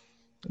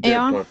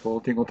deltar på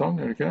ting og tang,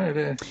 er det ikke det?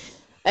 Eller?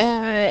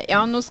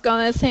 Ja, nå skal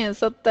det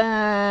sies at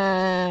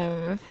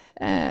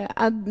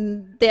jeg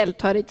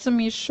deltar ikke så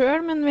mye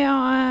selv, men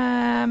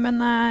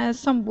jeg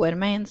samboer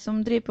med en som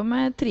driver på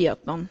med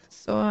triathlon.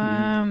 Så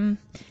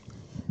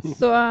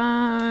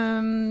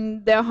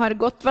det har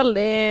gått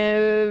veldig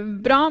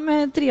bra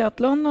med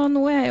triathlon, og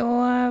nå er jo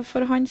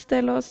for hans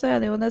del også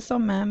er det jo det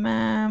samme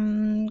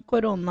med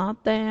korona, at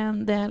det er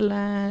en del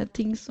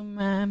ting som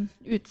er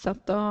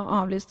utsatt og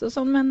avlyst og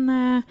sånn, men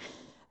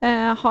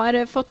jeg har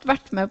fått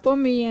vært med på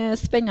mye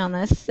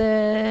spennende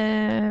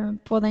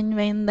på den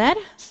veien der,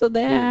 så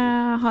det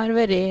har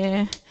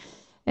vært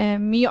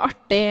mye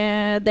artig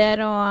der,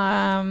 og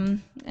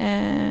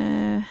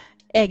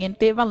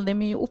egentlig veldig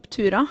mye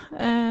oppturer.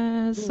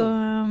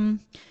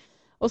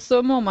 Og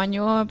så må man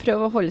jo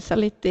prøve å holde seg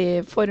litt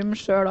i form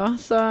selv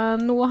også. Så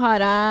nå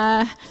har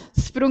jeg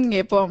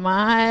sprunget på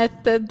meg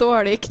et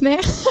dårlig kne.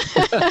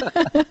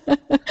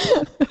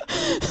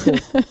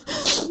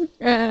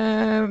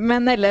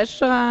 Men ellers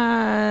så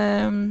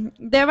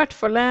det er i hvert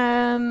fall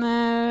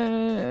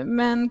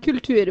med en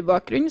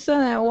kulturbakgrunn, så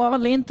er det også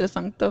veldig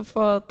interessant å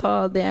få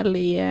ta del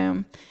i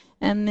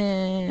en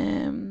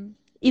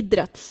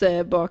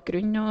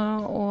idrettsbakgrunn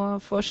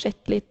og få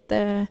sett litt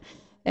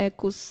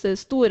hvordan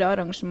store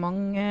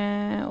arrangement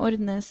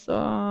ordnes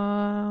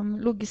og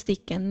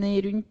logistikken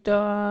rundt,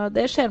 og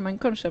det ser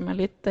man kanskje med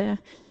litt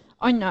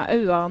andre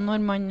øyne når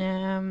man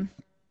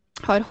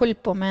har holdt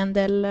på med en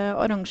del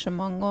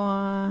arrangement,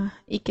 og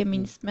ikke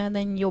minst med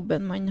den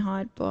jobben man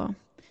har på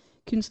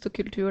kunst og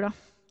kultur da.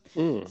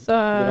 Så,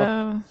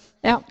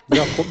 ja.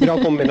 Bra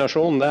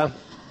kombinasjon det.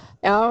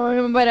 Ja, man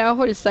må bare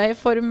holde seg I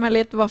form med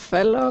litt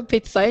vaffel og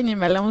pizza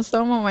innimellom,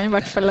 så må man I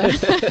hvert fall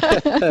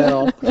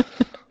Ja,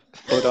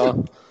 bra.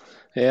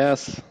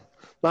 Yes.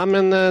 Nei,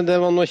 men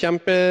det var en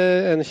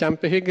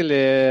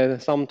kjempehyggelig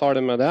samtale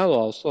med deg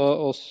da,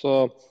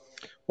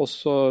 og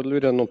så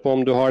lurer jeg nå på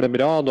om du har det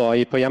bra da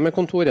på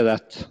hjemmekontoret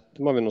ditt.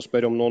 Det må vi nå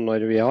spørre om nå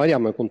når vi har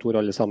hjemmekontor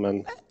alle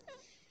sammen.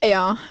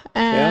 Ja,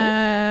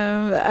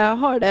 jeg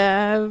har det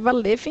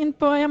veldig fint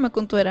på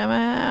hjemmekontoret,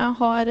 men jeg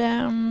har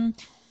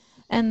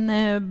en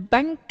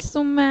benk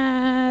som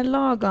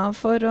laget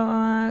for å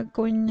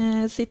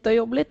kunne sitte og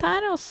jobbe litt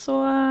her, og så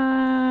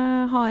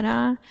har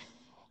jeg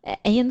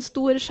en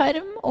stor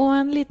skjerm og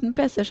en liten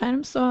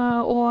PC-skjerm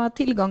og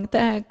tilgang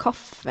til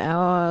kaffe,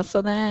 så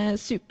det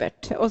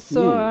supert. Og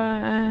så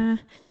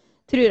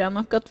tror jeg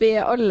nok at vi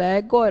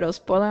alle går oss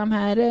på de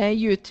her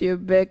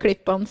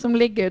YouTube-klippene som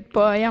ligger ut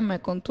på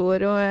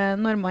hjemmekontor, og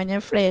når man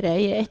flere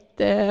I ett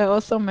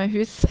og samme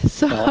hus.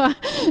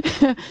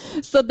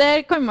 Så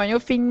der kan man jo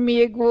finne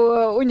mye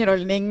god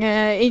underholdning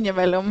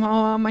innimellom,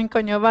 og man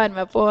kan jo være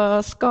med på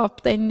å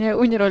skape den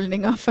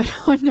underholdningen for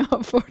andre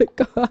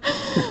folk.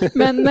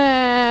 Men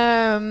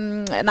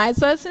nei,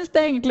 så jeg synes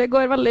det egentlig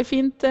går veldig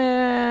fint,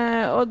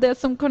 og det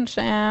som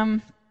kanskje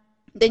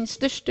den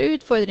største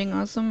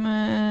utfordringen som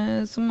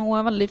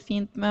nå veldig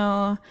fint med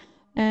å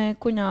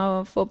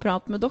kunne få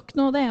prate med dere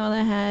nå, det jo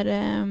det her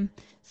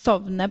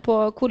savnet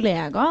på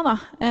kollegaer da,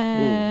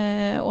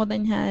 og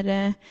den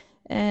her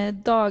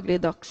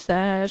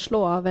dagligdagse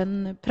slå av en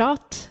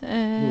prat,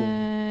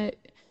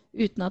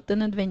 uten at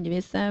det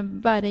nødvendigvis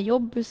bare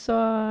jobb, så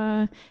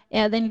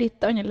den litt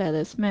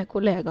annerledes med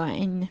kollegaer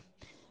enn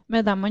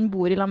med dem man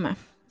bor I lag med.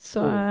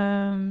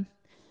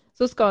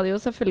 Så skal det jo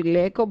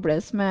selvfølgelig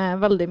kobles med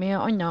veldig mye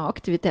andre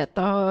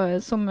aktiviteter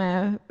som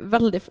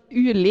veldig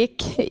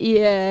ulike I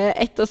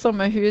ett og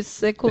samme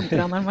hus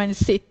kontra når man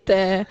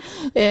sitter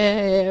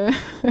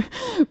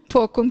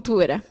på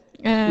kontoret.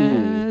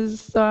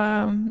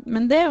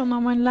 Men det jo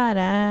noe man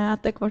lærer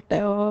etter hvert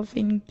å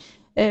finne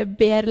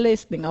bedre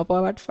løsninger på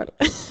I hvert fall.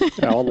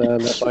 Ja,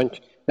 det sant.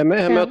 Jeg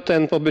møtte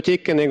en på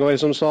butikken I går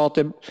som sa at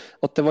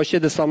det var ikke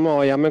det samme å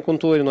ha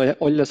hjemmekontor når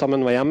alle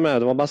sammen var hjemme.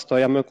 Det var best å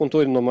ha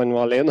hjemmekontor når man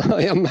var alene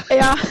hjemme.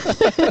 Ja.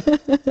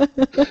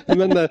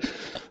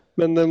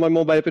 men man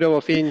må bare prøve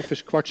å finne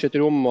hvert sitt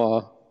rom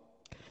og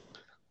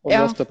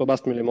løse det på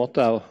best mulig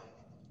måte.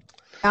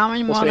 Ja,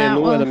 man må og så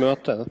nå det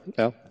møte.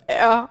 Ja,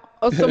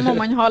 og så må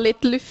man ha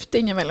litt luft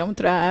innimellom,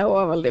 tror jeg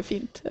også veldig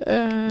fint.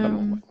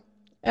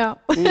 Ja.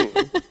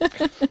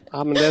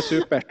 Ja, men det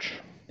supert.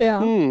 Ja.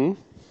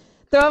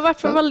 Det var I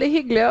hvert fall veldig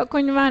hyggelig å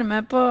kunne være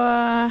med på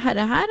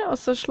herre her, og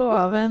så slå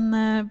av en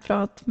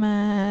prat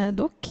med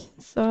dere.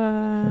 Så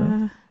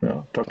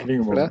ja, takk I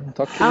like måte.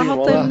 Jeg har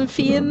hatt en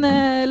fin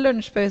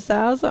lunsjpause,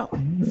 altså.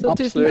 Så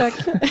absolutt. Tusen takk.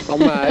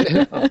 Samme her.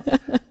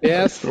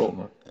 Yes.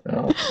 Strålende.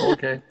 Ja,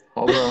 ok.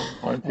 Ha det bra.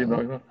 Ha en fin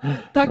dag da.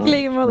 Takk I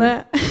like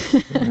måte.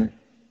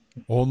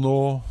 Og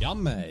nå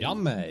Jamme.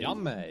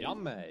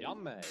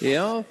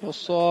 Ja, og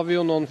så har vi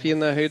jo noen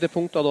fine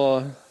høydepunkter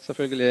da,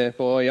 selvfølgelig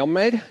på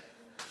Jammer.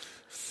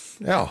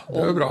 Ja,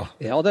 det jo bra.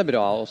 Ja, det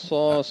bra. Og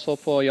så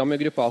på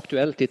Jammergruppa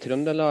Aktuelt I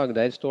Trøndelag,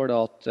 der står det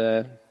at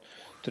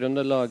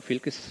Trøndelag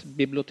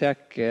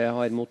fylkesbibliotek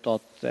har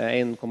mottatt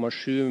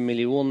 1,7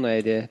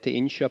 millioner til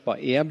innkjøp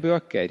av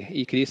e-bøker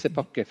I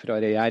krisepakke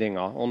fra regjeringen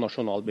og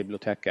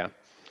Nasjonalbiblioteket.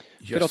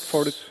 Yes.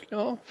 For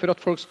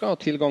at folk skal ha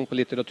tilgang på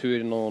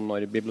litteratur nå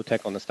når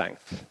bibliotekene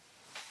stengt.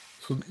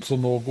 Så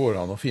nå går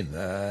det an å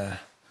finne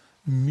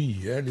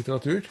mye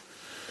litteratur?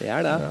 Det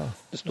det. Ja.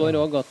 Det står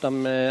også at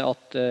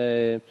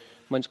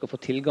man skal få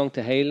tilgang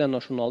til hele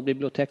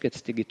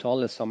Nasjonalbibliotekets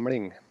digitale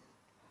samling.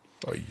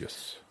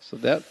 Yes. Så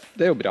det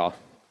jo bra.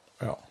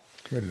 Ja,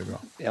 veldig bra.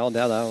 Ja,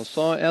 det det. Og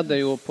så det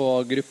jo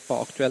på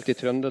gruppa Aktuelt I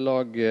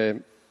Trøndelag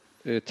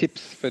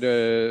tips for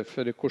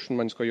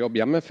hvordan man skal jobbe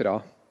hjemmefra.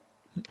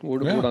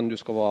 Hvordan du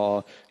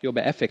skal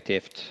jobbe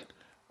effektivt.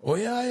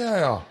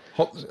 Ja.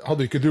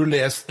 Hadde ikke du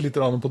lest litt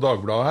på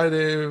Dagbladet her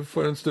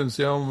for en stund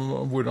siden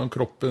om hvordan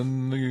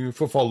kroppen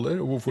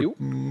forfaller og hvor fort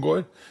den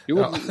går?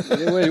 Jo,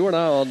 jeg gjorde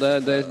det, og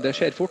det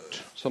skjer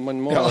fort, så man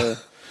må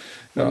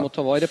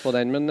ta vare på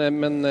den.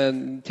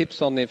 Men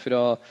tipsene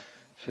fra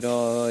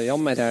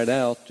Jammer her det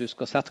at du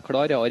skal sette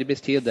klare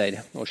arbeidstider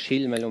og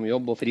skille mellom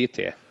jobb og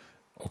fritid.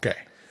 Ok.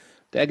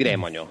 Det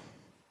greier man jo.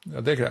 Ja,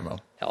 det greier man.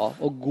 Ja,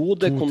 og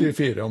gode 2 til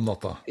 4 om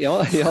natta.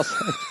 Ja,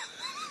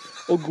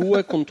 og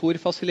gode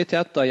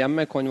kontorfasiliteter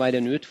hjemme kan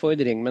være en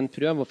utfordring, men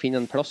prøv å finne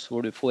en plass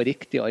hvor du får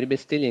riktig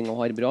arbeidsstilling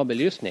og har bra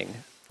belysning.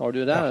 Har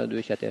du det, du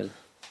Kjetil?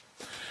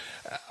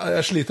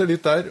 Jeg sliter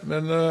litt der,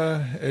 men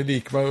jeg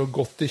liker meg jo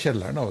godt I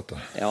kjelleren, vet du.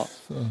 Ja.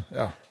 Så,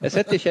 ja. Jeg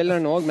sitter I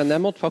kjelleren også, men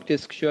jeg måtte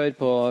faktisk kjøre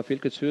på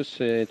Fylkets hus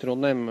I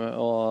Trondheim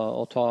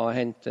og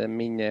hente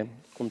min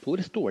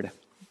kontorstol.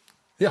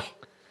 Ja.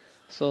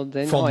 Så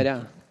den har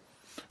jeg.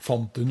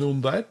 Fant du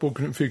noen der på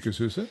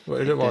fylkeshuset?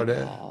 Eller var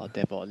det? Ja,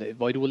 det var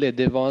rolig.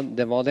 Det var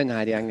den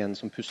her gjengen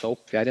som pusset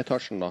opp 4.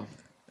 etasjen da.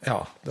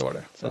 Ja, det var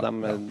det. Så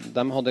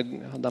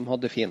de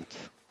hadde fint.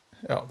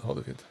 Ja, det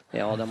hadde fint.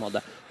 Ja, de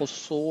hadde. Og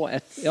så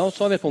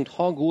har vi et punkt.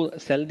 Ha god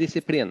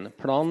selvdisiplin.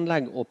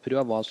 Planlegg og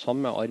prøv å ha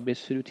samme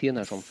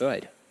arbeidsrutiner som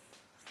før.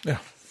 Ja,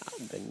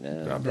 det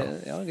er bra.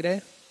 Grei.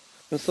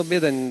 Men så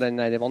blir den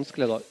der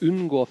vanskelig da.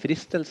 Unngå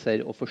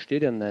fristelser og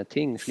forstyrrende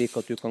ting, slik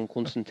at du kan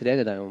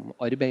konsentrere deg om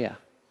arbeidet.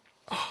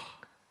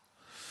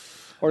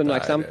 Har du noen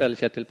eksempel,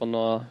 Kjetil, på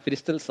noen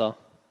fristelser?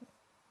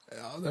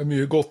 Ja, det er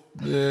mye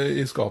godt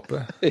i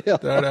skapet. Ja.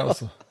 Det er det,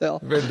 altså. Ja.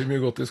 Veldig mye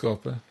godt i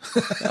skapet.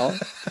 Ja.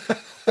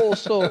 Og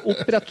så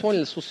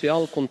oppretthold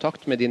sosial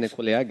kontakt med dine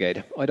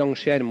kolleger.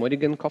 Arranger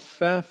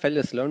morgenkaffe,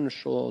 felles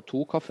lunsj og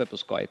 2-kaffe på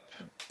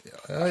Skype.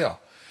 Ja.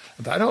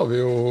 Der har vi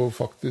jo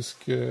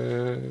faktisk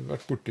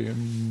vært borti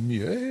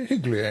mye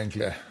hyggelig,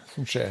 egentlig,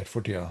 som skjer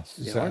for tida.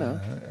 Vi har det.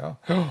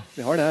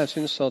 Vi har det. Jeg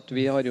synes at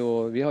vi har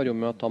jo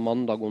møter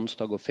mandag,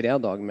 onsdag og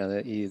fredag med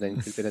det i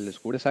den kulturelle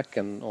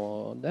skolesekken,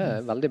 og det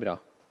er veldig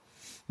bra.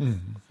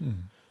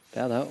 Det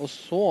er det. Og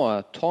så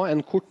ta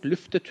en kort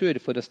luftetur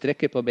for å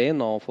strekke på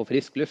beina og få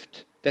frisk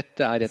luft.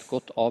 Dette er et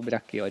godt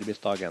avbrekk i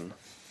arbeidsdagen.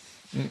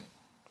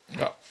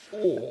 Ja.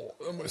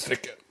 Det må jeg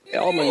strekke.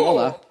 Ja, men hva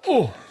det?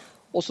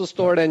 Og så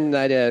står den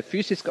der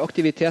fysisk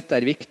aktivitet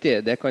er viktig.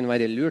 Det kan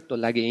være lurt å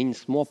legge inn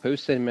små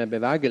pauser med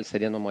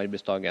bevegelser gjennom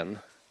arbeidsdagen.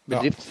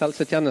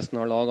 Bedriftshelsetjenesten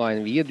har laget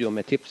en video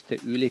med tips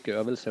til ulike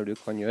øvelser du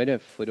kan gjøre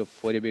for å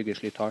forebygge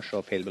slitasje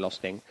og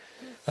feilbelastning.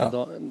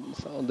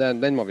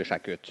 Den må vi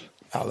sjekke ut.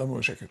 Ja, det må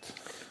vi sjekke ut.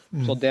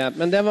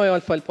 Men det var i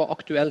alle fall på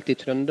Aktuelt i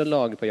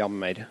Trøndelag på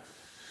Jammer.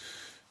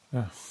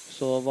 Ja.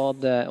 Så var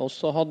det, og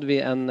så hadde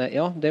vi det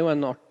er jo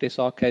en artig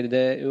sak her.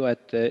 Det er jo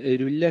et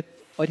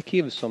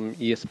rullearkiv som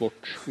gis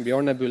bort.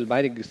 Bjarne Bull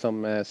Berg,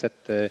 som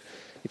sitter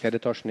i 4.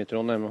 etasjen i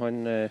Trondheim, han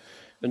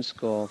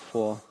ønsker å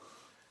få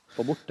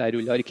bort det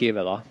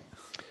rullearkivet da.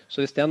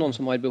 Så hvis det er noen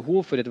som har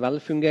behov for et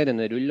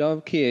velfungerende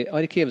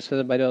rullearkiv, så er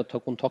det bare å ta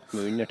kontakt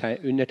med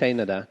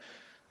undertegnede.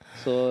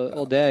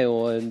 Og det er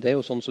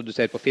jo sånn som du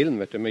ser på film,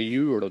 vet du, med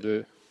hjul og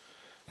du...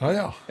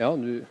 Ja.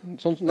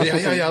 Sånn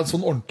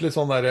ordentlig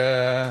sånn der...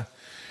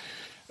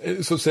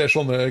 Så ser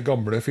sånne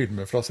gamle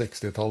filmer fra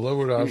 60-tallet,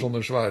 hvor det er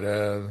sånne svære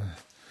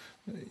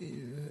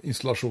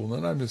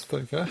installasjoner, nærmest,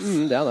 ikke?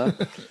 Det er det.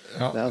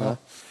 Det er det.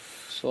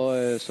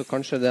 Så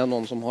kanskje det er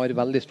noen som har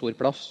veldig stor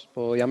plass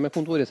på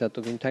hjemmekontoret sitt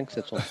og kunne tenke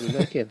seg et sånt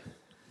rullearkiv.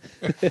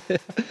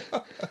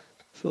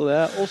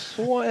 Og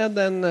så er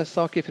det en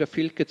sak fra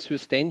Fylkets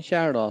hus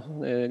Steinkjer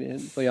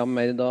på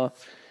Jammer.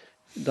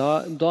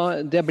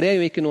 Det ble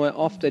jo ikke noe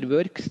after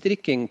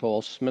work-strikking på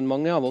oss, men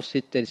mange av oss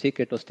sitter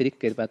sikkert og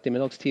strikker på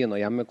ettermiddagstiden,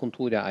 og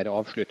hjemmekontoret er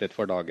avsluttet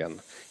for dagen.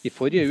 I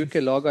forrige uke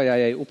laget jeg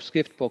en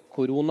oppskrift på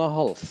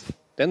koronahals.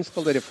 Den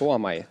skal dere få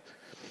av meg.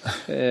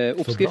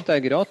 Oppskriften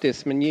er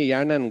gratis, men gi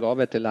gjerne en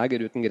gave til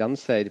Leger uten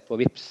grenser på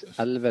Vips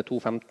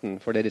 11215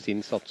 for deres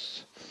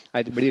innsats.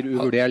 Det blir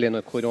uvurderlig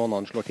når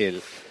koronaen slår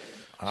til.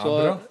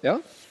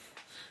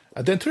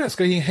 Den tror jeg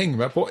skal henge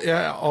meg på.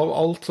 Av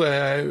alt så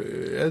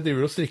jeg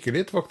driver og strikker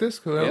litt,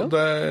 faktisk.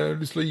 Det har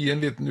lyst til å gi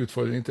en liten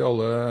utfordring til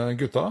alle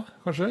gutta,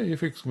 kanskje, i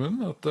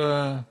fylkeskommunen. At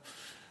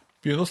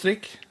begynn å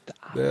strikke.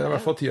 Det er i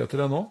hvert fall tida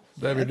til det nå.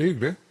 Det er veldig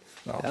hyggelig.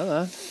 Ja. Det er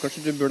det.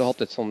 Kanskje du burde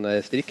hatt et sånn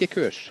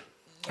strikkekurs?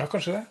 Ja,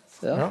 kanskje det.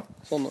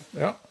 Sånn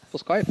på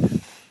Skype.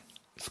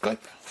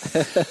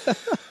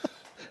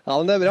 Ja,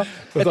 men det er bra.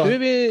 Jeg tror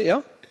vi,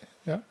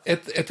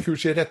 Et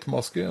kurs i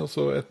rettmaske, og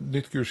så et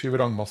nytt kurs i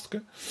vrangmaske.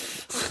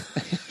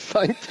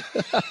 Sant.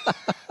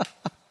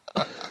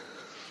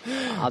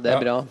 Ja, det er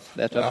bra.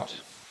 Det er tøft.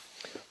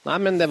 Nei,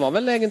 men det var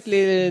vel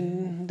egentlig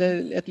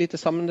et lite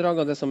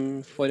sammendrag av det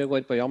som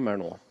foregår på Jammer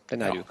nå,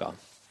 denne uka.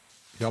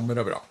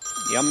 Jammer er bra.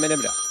 Jammer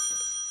er bra.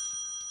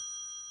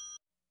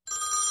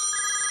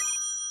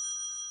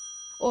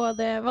 Og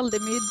det er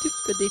veldig mye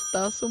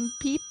duppeditter som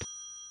pip.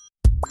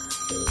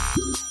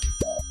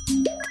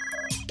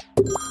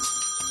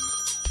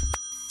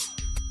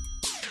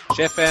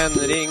 Sjefen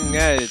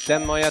ringer,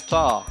 den må jeg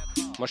ta.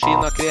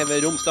 Maskinen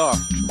krever romstart,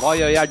 hva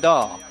gjør jeg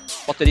da?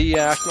 Batteriet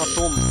er snart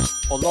tomt,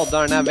 og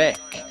lodderen er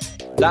vekk.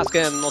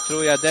 Dæsken, nå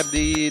tror jeg det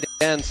blir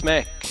en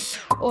smekk.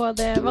 Og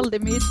det er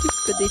veldig mye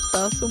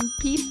duppeditter som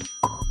pip.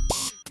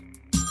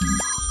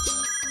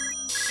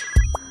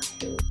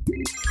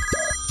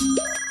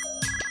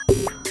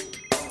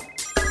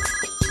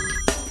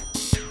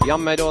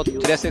 Jammer og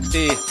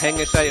 360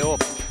 henger seg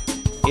opp.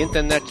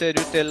 Internett ser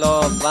ut til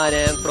å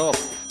være en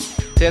flopp.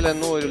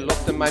 Telenor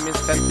lovte meg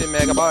minst 50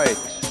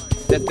 megabyte.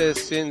 Dette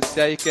syns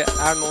jeg ikke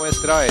er noe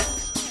streit.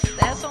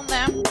 Det er sånn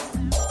det.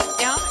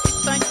 Ja, ikke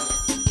sant.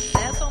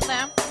 Det er sånn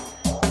det.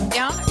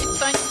 Ja, ikke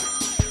sant.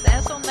 Det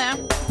er sånn det.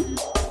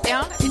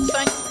 Ja, ikke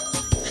sant.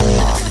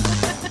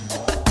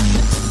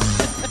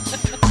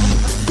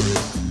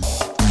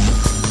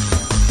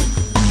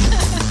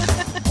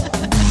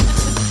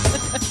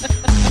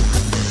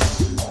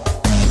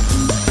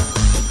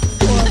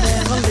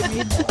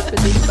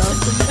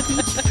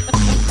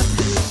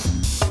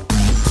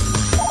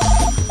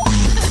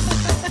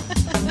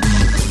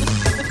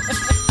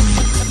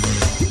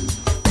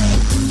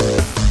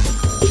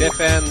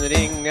 Sjefen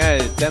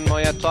ringer, den må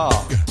jeg ta.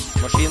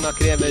 Maskinen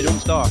krever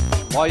romstart,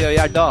 hva gjør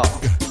jeg da?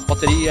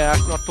 Batteriet er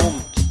snart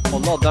tomt, og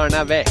lodderen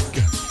er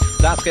vekk.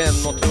 Dæsken,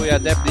 nå tror jeg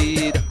det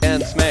blir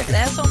en smekk.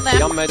 Det er sånn det.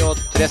 Jammer og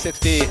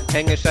 360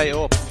 henger seg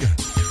opp.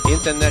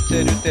 Internett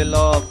ser ut til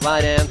å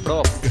være en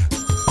flopp.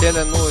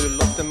 Telenor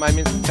lovte meg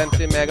minst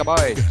 50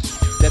 megabyte.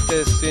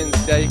 Dette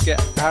syns jeg ikke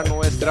er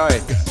noe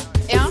streit.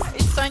 Ja,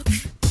 ikke sant?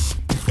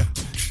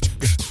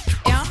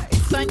 Ja,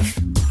 ikke sant?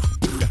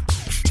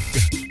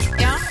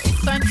 Ja,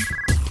 ikke sant?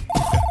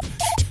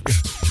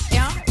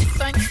 Ja, ikke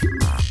sant?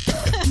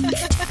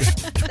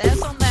 Det er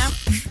sånn det.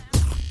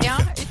 Ja,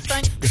 ikke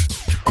sant?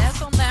 Det er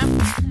sånn det.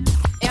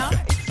 Ja,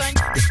 ikke sant?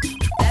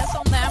 Det er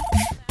sånn det.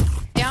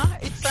 Ja,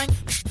 ikke sant?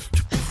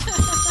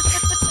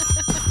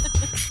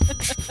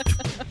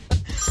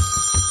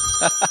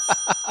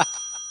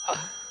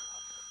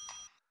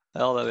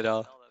 Ja, det er bra.